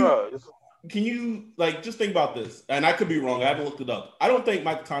 can you like just think about this? And I could be wrong. I haven't looked it up. I don't think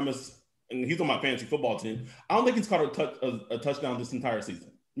Mike Thomas, and he's on my fantasy football team. I don't think he's caught a touchdown this entire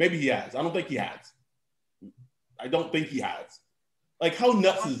season. Maybe he has. I don't think he has. Like, how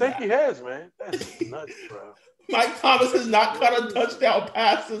nuts is that? I think he has, man. That's nuts, bro. Mike Thomas has not caught a touchdown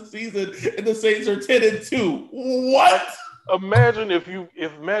pass this season, and the Saints are 10-2. What? Imagine if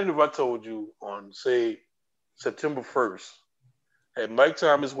I told you on, say, September 1st, that Mike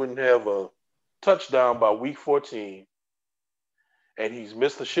Thomas wouldn't have a touchdown by week 14, and he's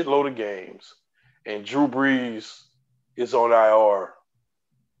missed a shitload of games, and Drew Brees is on IR.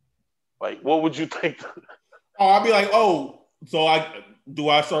 Like, what would you think? I'd be like, so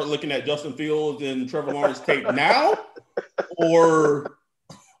I start looking at Justin Fields and Trevor Lawrence tape now, or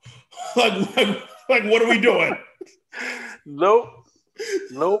like what are we doing? Nope.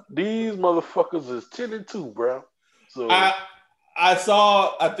 These motherfuckers is 10-2, bro. So I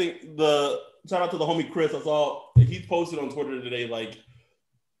saw. I think shout out to the homie Chris. I saw he posted on Twitter today, like,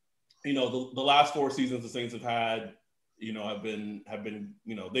 you know, the last 4 seasons the Saints have had, you know, have been,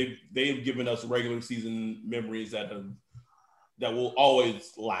 you know, they've given us regular season memories that will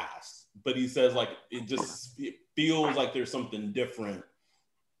always last. But he says, like, it feels like there's something different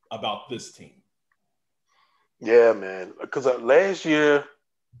about this team. Yeah, man. Because last year,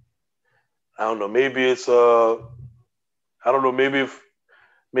 I don't know, maybe it's I don't know, maybe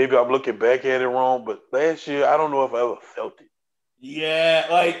I'm looking back at it wrong, but last year I don't know if I ever felt it. Yeah,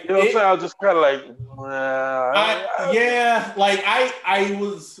 like, you know what I'm saying? I was just kind of like, I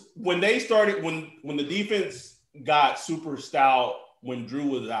was when they started when the defense got super stout when Drew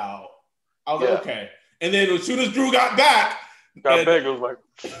was out. I was like, okay, and then as soon as Drew got back, it was like,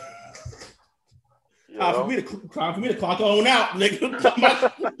 time for me to clock on out,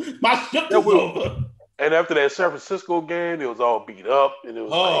 nigga. my shift is over. And after that San Francisco game, it was all beat up, and it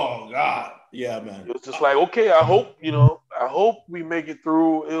was God, yeah, man. It was just like, okay, I hope we make it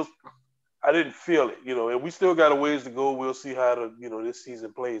through. I didn't feel it, you know, and we still got a ways to go. We'll see how this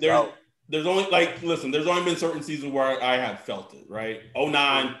season plays out. There's only there's only been certain seasons where I have felt it, right?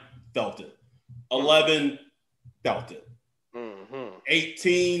 09, felt it. 11, felt it.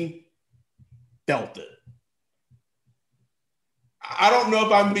 18, felt it. I don't know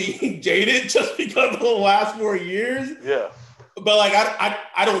if I'm being jaded just because of the last 4 years. Yeah. But like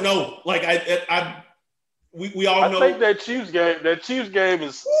I don't know. Like we all know. I think that Chiefs game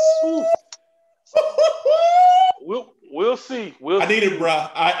is. We'll see. I need it, bro.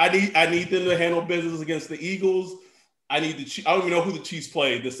 I need them to handle business against the Eagles. I don't even know who the Chiefs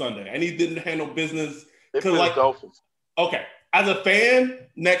play this Sunday. I need them to handle business. They play the Dolphins. Okay, as a fan,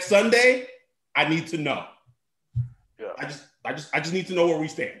 next Sunday, I need to know. Yeah. I just need to know where we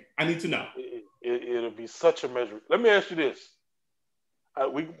stand. I need to know. It'll be such a measure. Let me ask you this.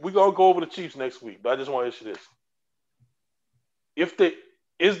 We're gonna go over the Chiefs next week, but I just want to ask you this.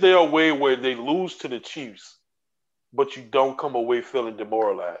 Is there a way where they lose to the Chiefs, but you don't come away feeling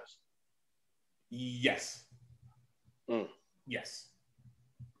demoralized? Yes. Yes.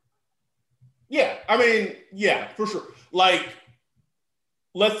 Yeah, I mean, yeah, for sure. Like,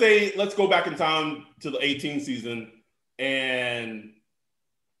 let's go back in time to the 18 season and,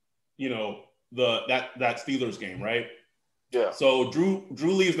 you know, that Steelers game, right? Yeah. So Drew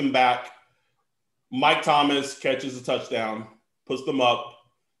leaves them back. Mike Thomas catches a touchdown, puts them up,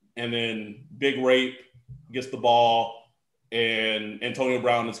 and then Big Rape gets the ball, and Antonio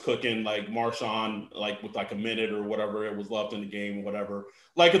Brown is cooking like Marshawn, like with like a minute or whatever it was left in the game or whatever.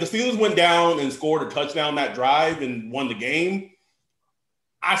 Like if the Steelers went down and scored a touchdown that drive and won the game,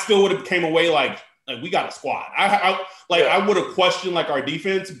 I still would have came away like we got a squad. I would have questioned like our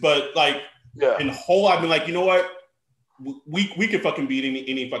defense, but like in whole, I've been like, you know what, we could fucking beat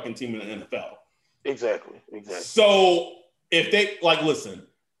any fucking team in the NFL. Exactly. So if they like, listen,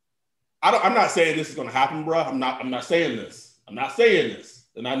 I'm not saying this is going to happen, bro. I'm not saying this. And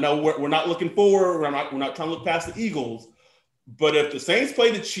I know we're not looking forward. We're not trying to look past the Eagles. But if the Saints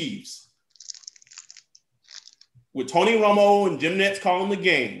play the Chiefs with Tony Romo and Jim Nantz calling the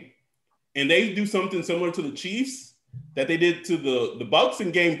game, and they do something similar to the Chiefs that they did to the Bucs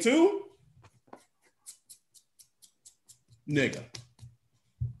in Game 2, nigga.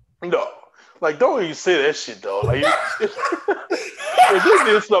 No, like don't even say that shit, though. Like. If they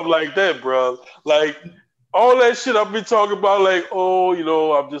did something like that, bro, like all that shit I've been talking about, like, oh, you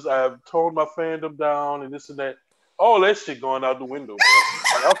know, I've toned my fandom down and this and that. All that shit going out the window,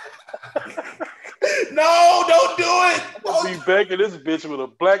 bro. No, don't do it. I'm gonna be back in this bitch with a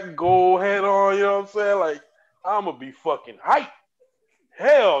black and gold hat on, you know what I'm saying? Like, I'm gonna be fucking hype.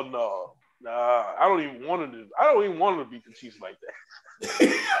 Hell no. Nah, I don't even want to beat the Chiefs like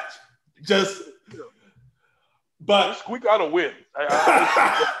that. But squeak out a win. But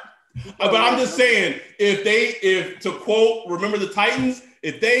I'm just saying, if to quote, remember the Titans,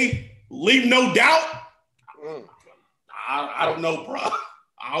 if they leave no doubt, I don't know, bro.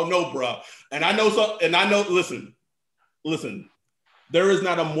 I don't know, bro. And I know so. And I know. Listen. There is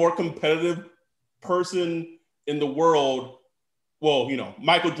not a more competitive person in the world. Well, you know,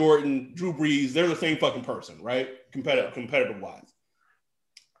 Michael Jordan, Drew Brees, they're the same fucking person, right? Competitive wise.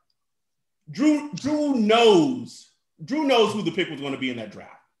 Drew knows who the pick was going to be in that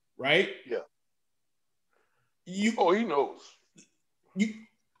draft, right? Yeah. He knows.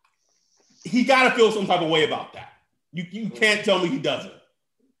 He got to feel some type of way about that. You can't tell me he doesn't.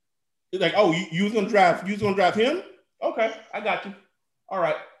 It's like, oh, you was going to draft him? Okay, I got you. All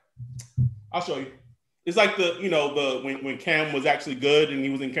right, I'll show you. It's like when Cam was actually good and he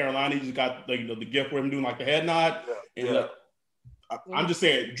was in Carolina, he just got the gift for him doing like the head nod. Yeah. And I'm just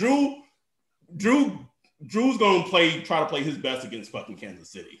saying, Drew's going to try to play his best against fucking Kansas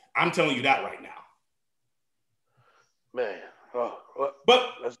City. I'm telling you that right now. Man. But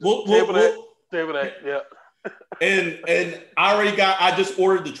we'll that. Yeah. and I just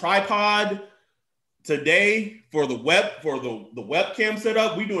ordered the tripod today for the webcam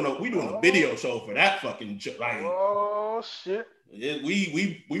setup. We doing a video show for that fucking like, oh shit.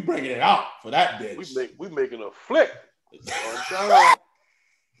 We bringing it out for that bitch. We making a flick.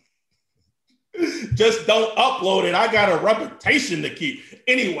 Just don't upload it. I got a reputation to keep.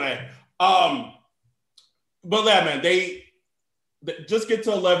 Anyway, but yeah, man, they just get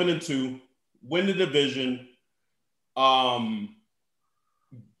to 11-2, win the division,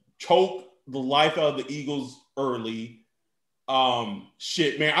 choke the life out of the Eagles early.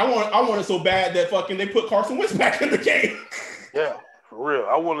 Shit, man, I want it so bad that fucking they put Carson Wentz back in the game. Yeah, for real.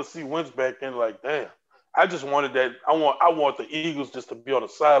 I want to see Wentz back in. Like, damn. I just wanted that. I want the Eagles just to be on the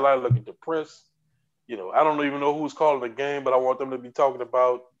sideline looking depressed. You know, I don't even know who's calling the game, but I want them to be talking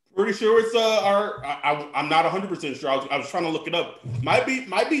about. Pretty sure it's I'm not 100% sure. I was trying to look it up. Might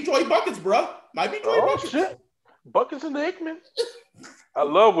be Joey Buckets, bro. Might be Joey Buckets. Shit. Buckets and Aikman. I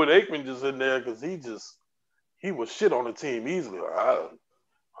love when Aikman just in there because he was shit on the team easily.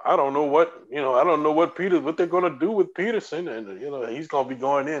 I don't know what they're gonna do with Peterson, and he's gonna be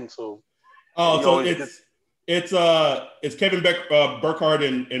going in. So so It's Kevin Burkhardt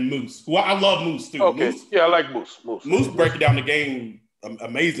and Moose. Who I love Moose too. Okay, Moose, yeah, I like Moose. Moose breaking down the game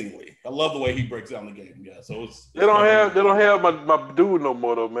amazingly. I love the way he breaks down the game. Yeah, so they don't have my dude no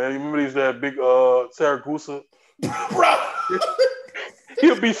more though, man. You remember he used to have big Saragusa? Bro.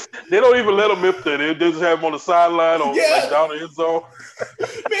 They don't even let him up there. They just have him on the sideline or like down the end zone.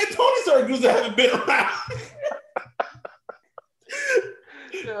 Man, Tony Saragusa hasn't been around.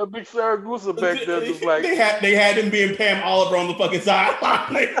 Yeah, big Saragusa back there, just like they had him being Pam Oliver on the fucking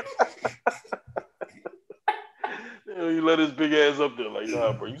sideline. You let his big ass up there, like,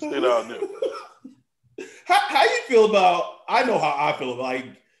 nah, bro, you stay down there. How you feel about? I know how I feel. Like,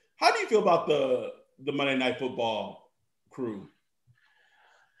 how do you feel about the Monday Night Football crew?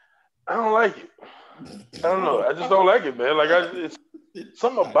 I don't like it. I don't know. I just don't like it, man. Like, it's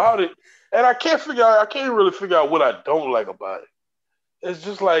something about it, and I can't really figure out what I don't like about it. It's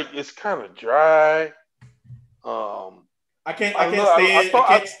just like it's kind of dry. I can't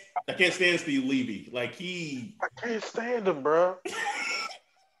stand Steve Levy. Like I can't stand him, bro.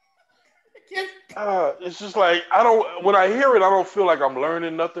 It's just like when I hear it, I don't feel like I'm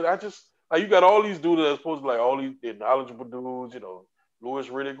learning nothing. I just like you got all these dudes that are supposed to be like all these knowledgeable dudes, Louis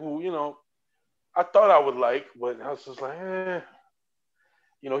Riddick, who, I thought I would like, but I was just like,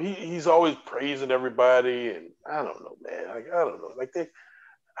 he's always praising everybody, and I don't know, man. Like, I don't know. Like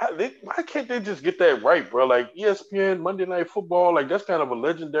why can't they just get that right, bro? Like ESPN, Monday Night Football, like that's kind of a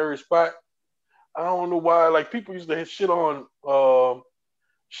legendary spot. I don't know why. Like people used to hit shit on Gruden,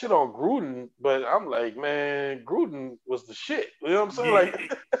 but I'm like, man, Gruden was the shit. You know what I'm saying?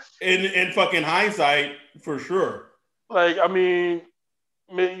 Like, in fucking hindsight, for sure. Like, I mean,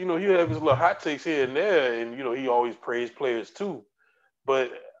 he have his little hot takes here and there, and he always praised players too.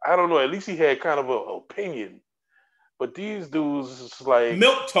 But I don't know. At least he had kind of an opinion. But these dudes is like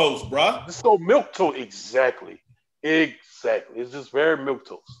milk toast, bro. It's so milk toast. Exactly. It's just very milk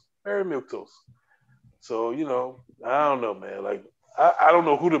toast. Very milk toast. So I don't know, man. Like I don't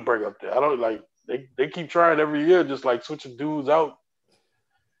know who to bring up there. I don't like they keep trying every year, just like switching dudes out.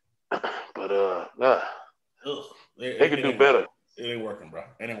 But they could do better. It ain't working, bro.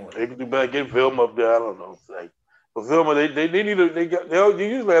 It ain't working. They could do better. Get Vilma up there. I don't know. Like, but Vilma, they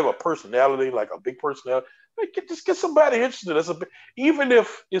usually have a personality, like a big personality. Just get somebody interested. Even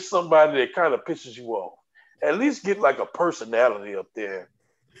if it's somebody that kind of pisses you off, at least get like a personality up there.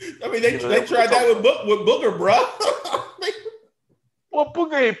 I mean, they tried that with Booger, bro. Well,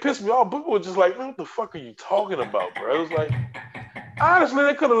 Booger ain't pissed me off. Booger was just like, what the fuck are you talking about, bro? It was like, honestly,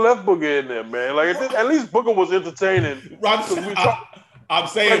 they could have left Booger in there, man. Like, at least Booger was entertaining. I'm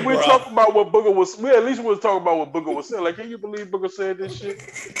saying, like, we're talking about what Booger was. We at least was talking about what Booger was saying. Like, can you believe Booger said this shit?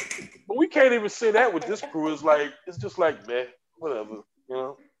 But we can't even say that with this crew. It's just like, man, whatever,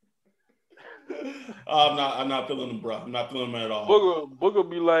 I'm not feeling them, bro. I'm not feeling them at all. Booger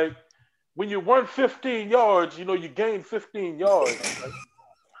be like, when you run 15 yards, you gain 15 yards.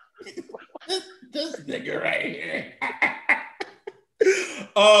 this nigga right here.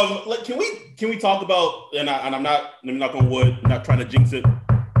 Can we talk about? And I'm not on wood. I'm not trying to jinx it.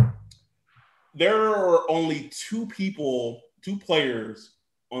 There are only two players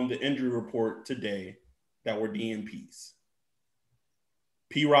on the injury report today that were DNPs.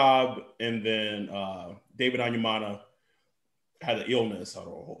 P-Rob and then David Onyemata had an illness. I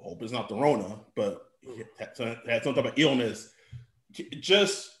hope it's not the Rona, but he had some type of illness.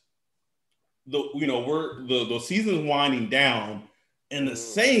 Just the season's winding down, and the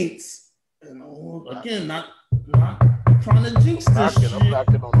Saints, again, not trying to jinx this shit. I'm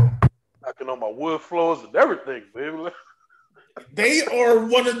knocking on my wood floors and everything, baby. They are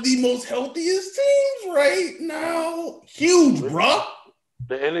one of the most healthiest teams right now. Huge, bro.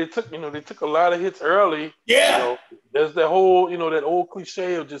 And they took a lot of hits early. Yeah. There's that whole, that old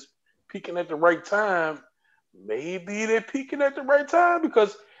cliche of just peaking at the right time. Maybe they're peaking at the right time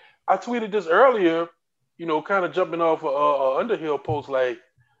because I tweeted this earlier, kind of jumping off a Underhill post. Like,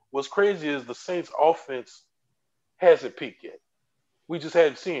 what's crazy is the Saints offense hasn't peaked yet. We just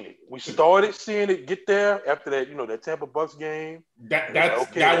hadn't seen it. We started seeing it get there after that, that Tampa Bucks game. That was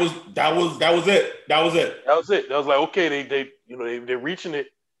it. That was it. That was like, okay, they're reaching it,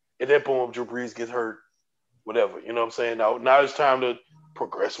 and then boom, Drew Brees gets hurt, whatever. You know what I'm saying? Now it's time to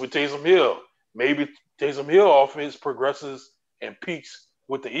progress with Taysom Hill. Maybe Taysom Hill offense progresses and peaks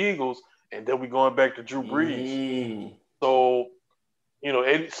with the Eagles, and then we're going back to Drew Brees. So,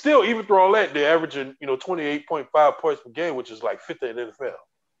 and still, even through all that, they're averaging, 28.5 points per game, which is like fifth in the NFL.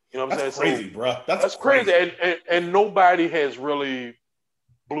 You know what I'm saying? That's crazy, bro. That's crazy. And nobody has really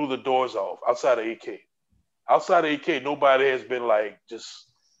blew the doors off outside of AK. Outside of AK, nobody has been like just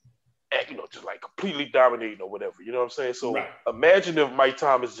just like completely dominating or whatever. You know what I'm saying? So right. Imagine if Mike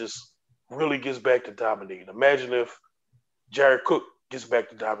Thomas just really gets back to dominating. Imagine if Jared Cook gets back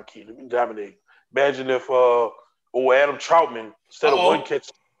to dominating. Imagine if Adam Troutman instead of one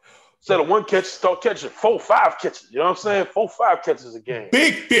catch, start catching 4-5 catches. You know what I'm saying? 4-5 catches a game.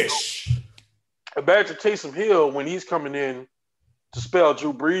 Big fish. Imagine Taysom Hill when he's coming in to spell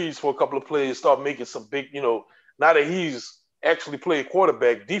Drew Brees for a couple of plays, start making some big, now that he's actually playing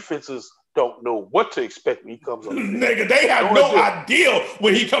quarterback, defenses don't know what to expect when he comes on. Nigga, they have no idea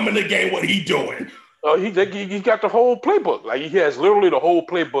when he come in the game what he doing. He got the whole playbook. Like, he has literally the whole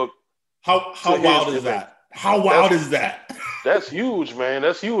playbook. How wild is that? How wild is that? That's huge, man.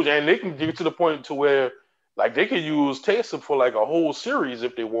 That's huge. And they can get to the point to where, like, they can use Taysom for, like, a whole series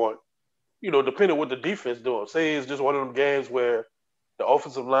if they want, depending on what the defense doing. Say it's just one of them games where the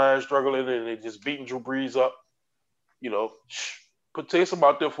offensive line struggling and they just beating Drew Brees up. Put Taysom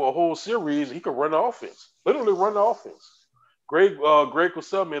out there for a whole series. He could run the offense. Literally run the offense. Greg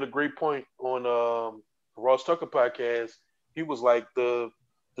Cosell made a great point on the Ross Tucker podcast. He was like the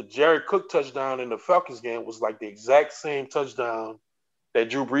Jared Cook touchdown in the Falcons game was like the exact same touchdown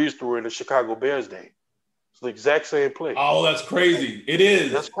that Drew Brees threw in the Chicago Bears game. It's the exact same play. Oh, that's crazy. It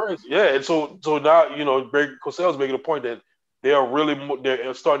is. That's crazy. Yeah, and so now, Greg Cosell's making a point that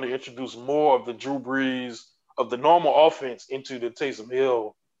they're starting to introduce more of the Drew Brees of the normal offense into the Taysom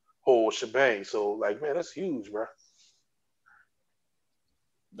Hill whole shebang. So, like, man, that's huge, bro.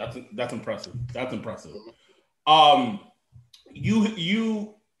 That's impressive. That's impressive.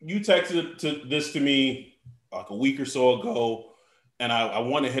 You texted this to me like a week or so ago, and I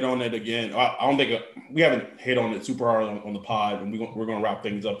want to hit on it again. I don't think we haven't hit on it super hard on the pod, and we're going to wrap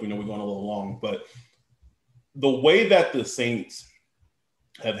things up. We know we're going a little long, but the way that the Saints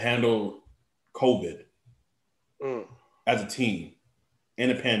have handled COVID as a team in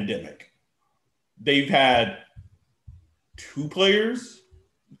a pandemic, they've had 2 players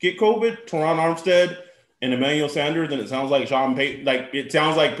get COVID, Teron Armstead and Emmanuel Sanders, and it sounds like Sean Payton. Like, it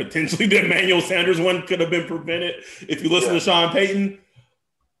sounds like potentially the Emmanuel Sanders one could have been prevented if you listen to Sean Payton.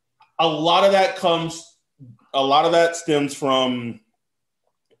 A lot of that stems from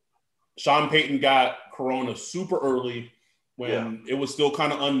Sean Payton got Corona super early when it was still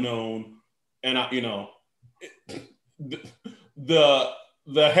kind of unknown, and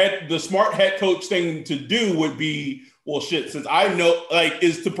the smart head coach thing to do would be, well, shit, since I know, like,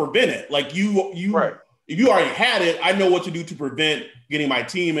 is to prevent it. Like, you right. If you already had it, I know what to do to prevent getting my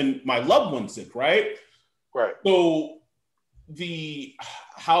team and my loved ones sick, right? Right. So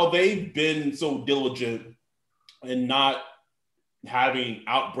how they've been so diligent in not having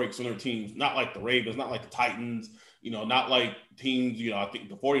outbreaks on their teams, not like the Ravens, not like the Titans, not like teams, I think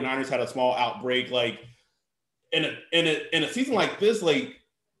the 49ers had a small outbreak. Like, in a season like this, like,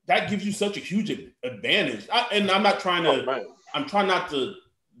 that gives you such a huge advantage. I'm trying not to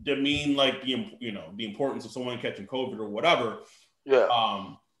demean, like, the importance of someone catching COVID or whatever.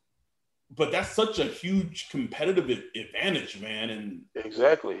 Yeah. But that's such a huge competitive advantage, man. And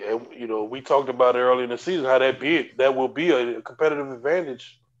exactly. And, we talked about it early in the season, how that will be a competitive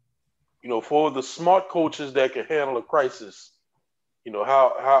advantage, for the smart coaches that can handle a crisis,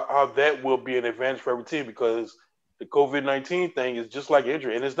 how that will be an advantage for every team, because the COVID-19 thing is just like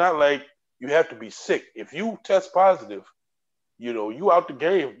injury. And it's not like you have to be sick. If you test positive, you out the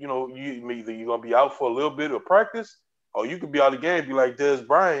game, either you're going to be out for a little bit of practice, or you could be out of the game, be like Dez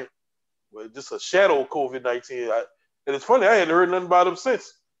Bryant, with just a shadow of COVID-19. And it's funny, I hadn't heard nothing about him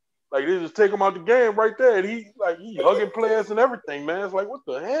since. Like, they just take him out the game right there, and he hugging players and everything, man. It's like, what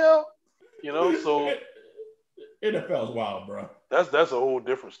the hell? So NFL's wild, bro. That's a whole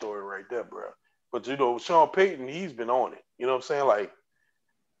different story right there, bro. But, Sean Payton, he's been on it. You know what I'm saying? Like,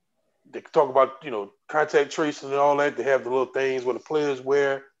 they talk about, contact tracing and all that. They have the little things where the players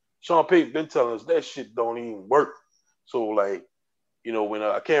wear. Sean Payton been telling us that shit don't even work. So, like, when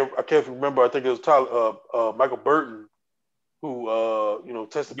I can't remember, I think it was Michael Burton who,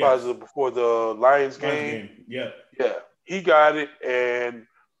 tested positive before the Lions game. Yeah. Yeah. He got it, and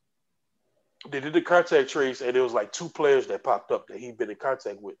they did the contact trace, and there was like 2 players that popped up that he'd been in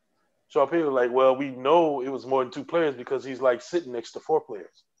contact with. Sean Payton was like, well, we know it was more than 2 players because he's like sitting next to 4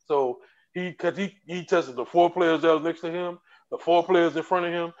 players. So he tested the 4 players that was next to him, the 4 players in front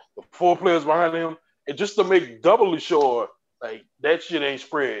of him, the 4 players behind him, and just to make doubly sure, like, that shit ain't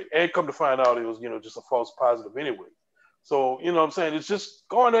spread. And come to find out it was, just a false positive anyway. So, what I'm saying? It's just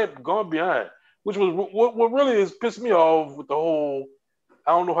going behind, which was what really has pissed me off with the whole,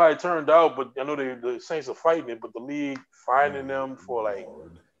 I don't know how it turned out, but I know the Saints are fighting it, but the league finding them for, like,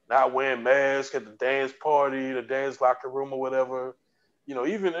 not wearing masks at the dance party, the dance locker room or whatever.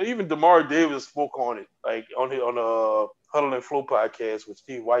 even DeMar Davis spoke on it, like on the Huddle and Flow podcast with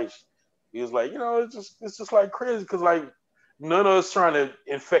Steve Weiss. He was like, it's just like crazy because like none of us trying to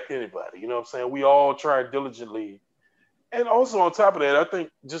infect anybody. You know what I'm saying? We all try diligently. And also on top of that, I think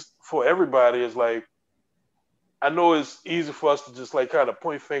just for everybody is like, I know it's easy for us to just like kind of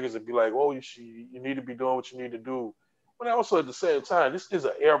point fingers and be like, oh, you need to be doing what you need to do. But also at the same time, this is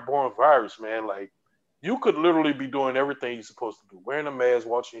an airborne virus, man. Like you could literally be doing everything you're supposed to do, wearing a mask,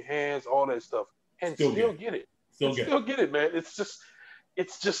 washing your hands, all that stuff, and still get it. Still get it, man. It's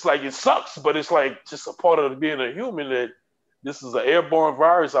just like it sucks, but it's like just a part of being a human that this is an airborne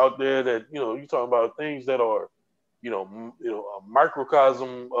virus out there that, you're talking about things that are, a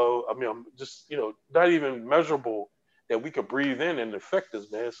microcosm of, just, not even measurable that we could breathe in and affect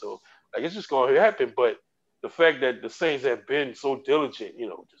us, man. So like, it's just going to happen. But the fact that the Saints have been so diligent,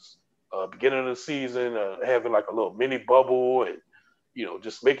 just beginning of the season, having like a little mini bubble and,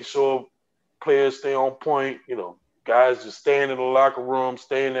 just making sure players stay on point, guys just staying in the locker room,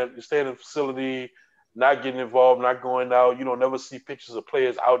 staying in the facility, not getting involved, not going out. You don't never see pictures of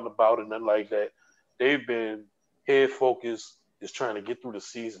players out and about and nothing like that. They've been head focused, just trying to get through the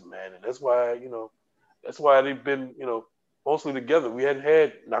season, man. And that's why they've been, mostly together. We hadn't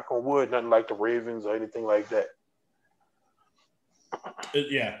had, knock on wood, nothing like the Ravens or anything like that.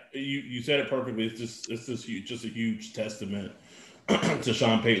 Yeah, you said it perfectly. It's just a huge testament to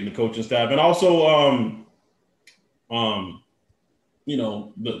Sean Payton, the coaching staff, and also the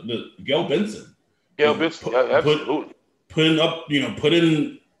Gail Benson. Absolutely. Putting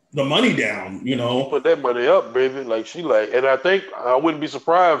the money down, Put that money up, baby. And I think I wouldn't be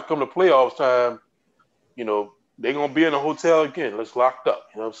surprised come to playoffs time, they're gonna be in a hotel again. Let's locked up.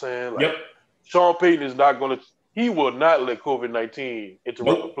 You know what I'm saying? Like, yep. Sean Payton is not gonna. He will not let COVID-19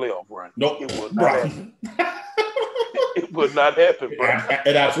 interrupt the playoff run. Nope. It will not happen. It would not happen, bro.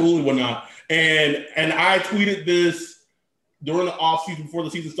 It absolutely will not. And I tweeted this during the offseason before the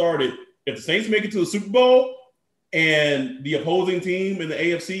season started. If the Saints make it to the Super Bowl and the opposing team in the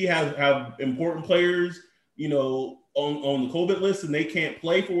AFC have important players, on the COVID list and they can't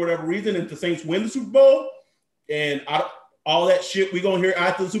play for whatever reason, if the Saints win the Super Bowl and all that shit we gonna hear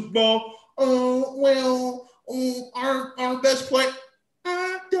after the Super Bowl, our best player,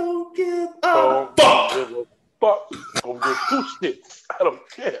 I don't give a fuck. Don't give two shits. I don't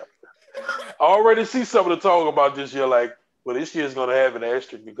care. I already see some of the talk about this year, like, well, this year's gonna have an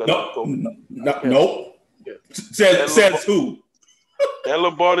asterisk because of COVID. Nope. Yeah. Says who? That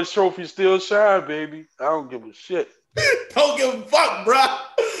Lombardi trophy still shine, baby. I don't give a shit. Don't give a fuck, bro.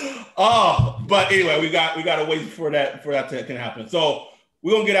 Oh, but anyway, we got to wait for that to happen. So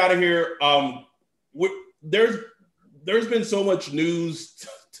we're gonna get out of here. There's been so much news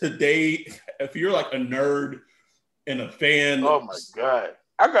today. If you're like a nerd and a fan, oh my god,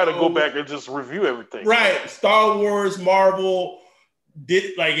 I gotta go back and just review everything. Right, Star Wars, Marvel.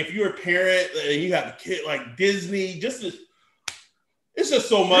 If you're a parent and you have a kid, like Disney, it's just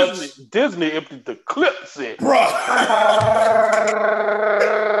so much. Disney emptied the clips in, bro.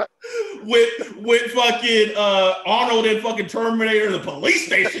 with fucking Arnold and fucking Terminator in the police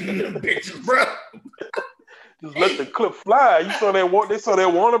station in them bitches, bro. Just let the clip fly. You saw that? They saw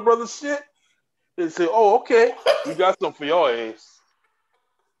that Warner Brothers shit. They said, "Oh, okay, we got something for your ass."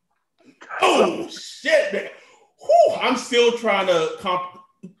 Oh shit, man. Whew, I'm still trying to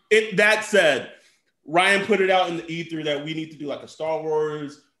That said, Ryan put it out in the ether that we need to do like a Star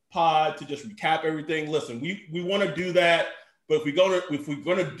Wars pod to just recap everything. Listen, we want to do that, but if we're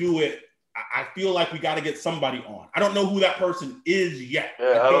gonna do it, I feel like we got to get somebody on. I don't know who that person is yet.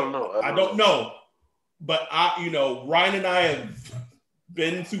 Yeah, I don't know. I don't know. But Ryan and I have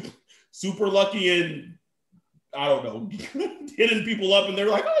been super lucky in, I don't know, hitting people up, and they're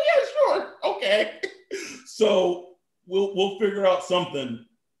like, "Oh yeah, sure, okay." So we'll figure out something.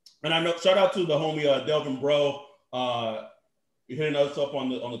 And I know, shout out to the homie Delvin Bro, hitting us up on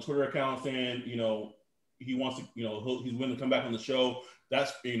the Twitter account saying, he wants to, he's willing to come back on the show.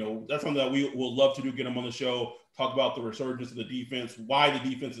 That's something that we will love to do. Get him on the show, talk about the resurgence of the defense, why the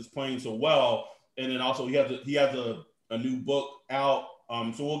defense is playing so well, and then also he has a new book out.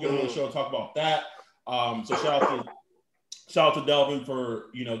 So we'll get him on the show and talk about that. So shout out to Delvin for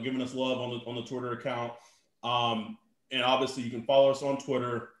giving us love on the Twitter account. And obviously you can follow us on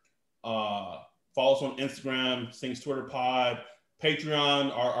Twitter, follow us on Instagram, Saints Twitter Pod,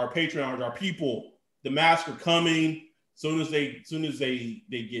 Patreon. Our Patreons, our people. The masks are coming. Soon as they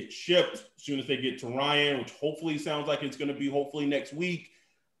get shipped, soon as they get to Ryan, which hopefully sounds like it's going to be hopefully next week.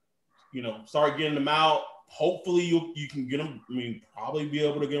 Start getting them out. Hopefully you can get them. I mean, probably be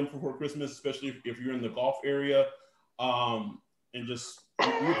able to get them before Christmas, especially if you're in the Gulf area. and just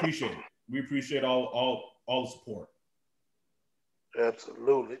we appreciate it. We appreciate all the support.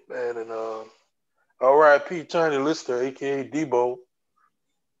 Absolutely, man. And R.I.P. Tiny Lister, aka Debo.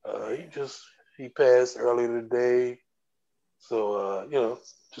 He passed earlier today. So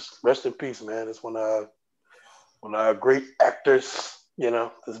just rest in peace, man. It's one of our great actors.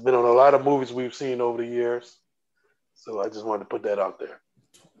 That's been on a lot of movies we've seen over the years. So I just wanted to put that out there.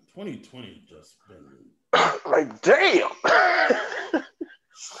 2020 just been like damn.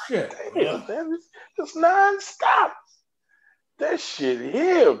 Shit, damn, man. It's nonstop. That shit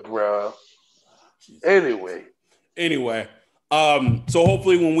here, bro. Anyway. So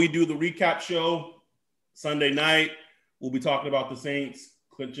hopefully when we do the recap show Sunday night, we'll be talking about the Saints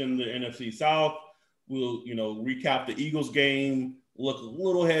clinching the NFC South. We'll, recap the Eagles game, look a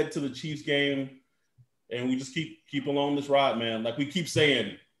little ahead to the Chiefs game, and we just keep along this ride, man. Like we keep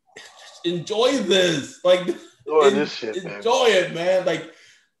saying, enjoy this. Like this shit, enjoy it, man. Like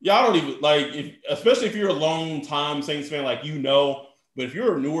y'all don't even especially if you're a long time Saints fan, but if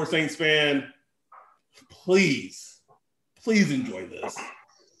you're a newer Saints fan, please enjoy this.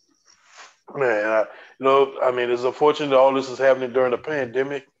 Man, it's unfortunate that all this is happening during the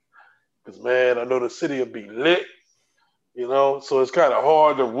pandemic. Because, man, I know the city will be lit, so it's kind of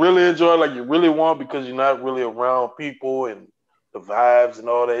hard to really enjoy like you really want because you're not really around people and the vibes and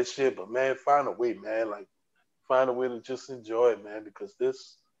all that shit. But, man, find a way, man. Like, find a way to just enjoy it, man, because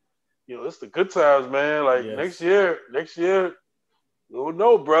this, it's the good times, man. Like, next year, you don't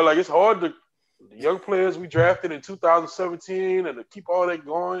know, bro. Like, it's hard to – the young players we drafted in 2017 and to keep all that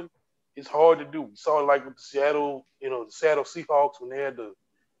going, it's hard to do. We saw it like with the Seattle Seahawks when they had the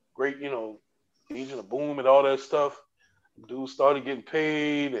great, Legion of Boom and all that stuff. Dudes started getting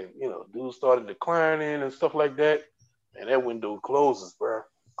paid and, dudes started declining and stuff like that. And that window closes, bro.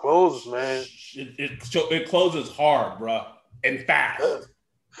 Closes, man. It closes hard, bro, and fast.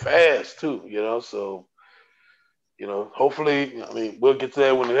 Fast, too, so... hopefully, we'll get to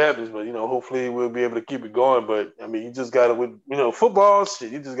that when it happens, but, hopefully we'll be able to keep it going. But, you just got to, football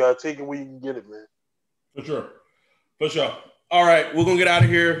shit, you just got to take it where you can get it, man. For sure. All right, we're going to get out of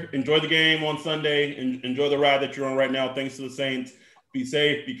here. Enjoy the game on Sunday. Enjoy the ride that you're on right now. Thanks to the Saints. Be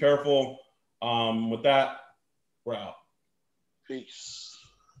safe. Be careful. With that, we're out. Peace.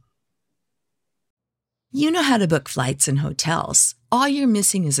 You know how to book flights and hotels. All you're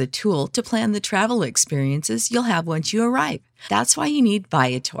missing is a tool to plan the travel experiences you'll have once you arrive. That's why you need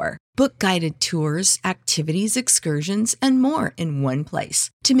Viator. Book guided tours, activities, excursions, and more in one place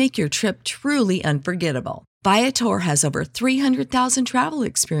to make your trip truly unforgettable. Viator has over 300,000 travel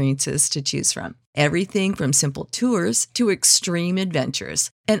experiences to choose from. Everything from simple tours to extreme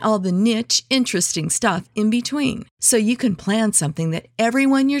adventures and all the niche, interesting stuff in between. So you can plan something that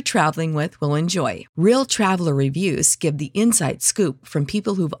everyone you're traveling with will enjoy. Real traveler reviews give the inside scoop from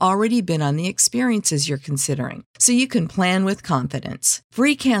people who've already been on the experiences you're considering. So you can plan with confidence.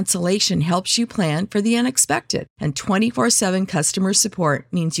 Free cancellation helps you plan for the unexpected. And 24/7 customer support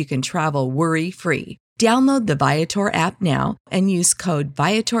means you can travel worry-free. Download the Viator app now and use code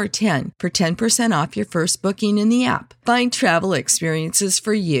Viator10 for 10% off your first booking in the app. Find travel experiences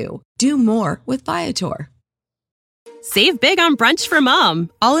for you. Do more with Viator. Save big on brunch for mom,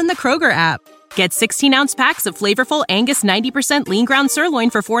 all in the Kroger app. Get 16-ounce packs of flavorful Angus 90% lean ground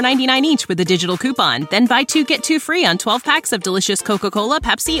sirloin for $4.99 each with a digital coupon. Then buy 2, get 2 free on 12 packs of delicious Coca-Cola,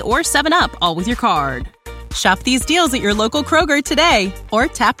 Pepsi, or 7-Up, all with your card. Shop these deals at your local Kroger today, or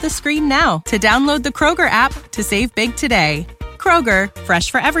tap the screen now to download the Kroger app to save big today. Kroger,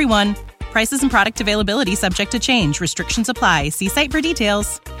 fresh for everyone. Prices and product availability subject to change. Restrictions apply. See site for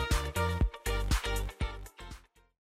details.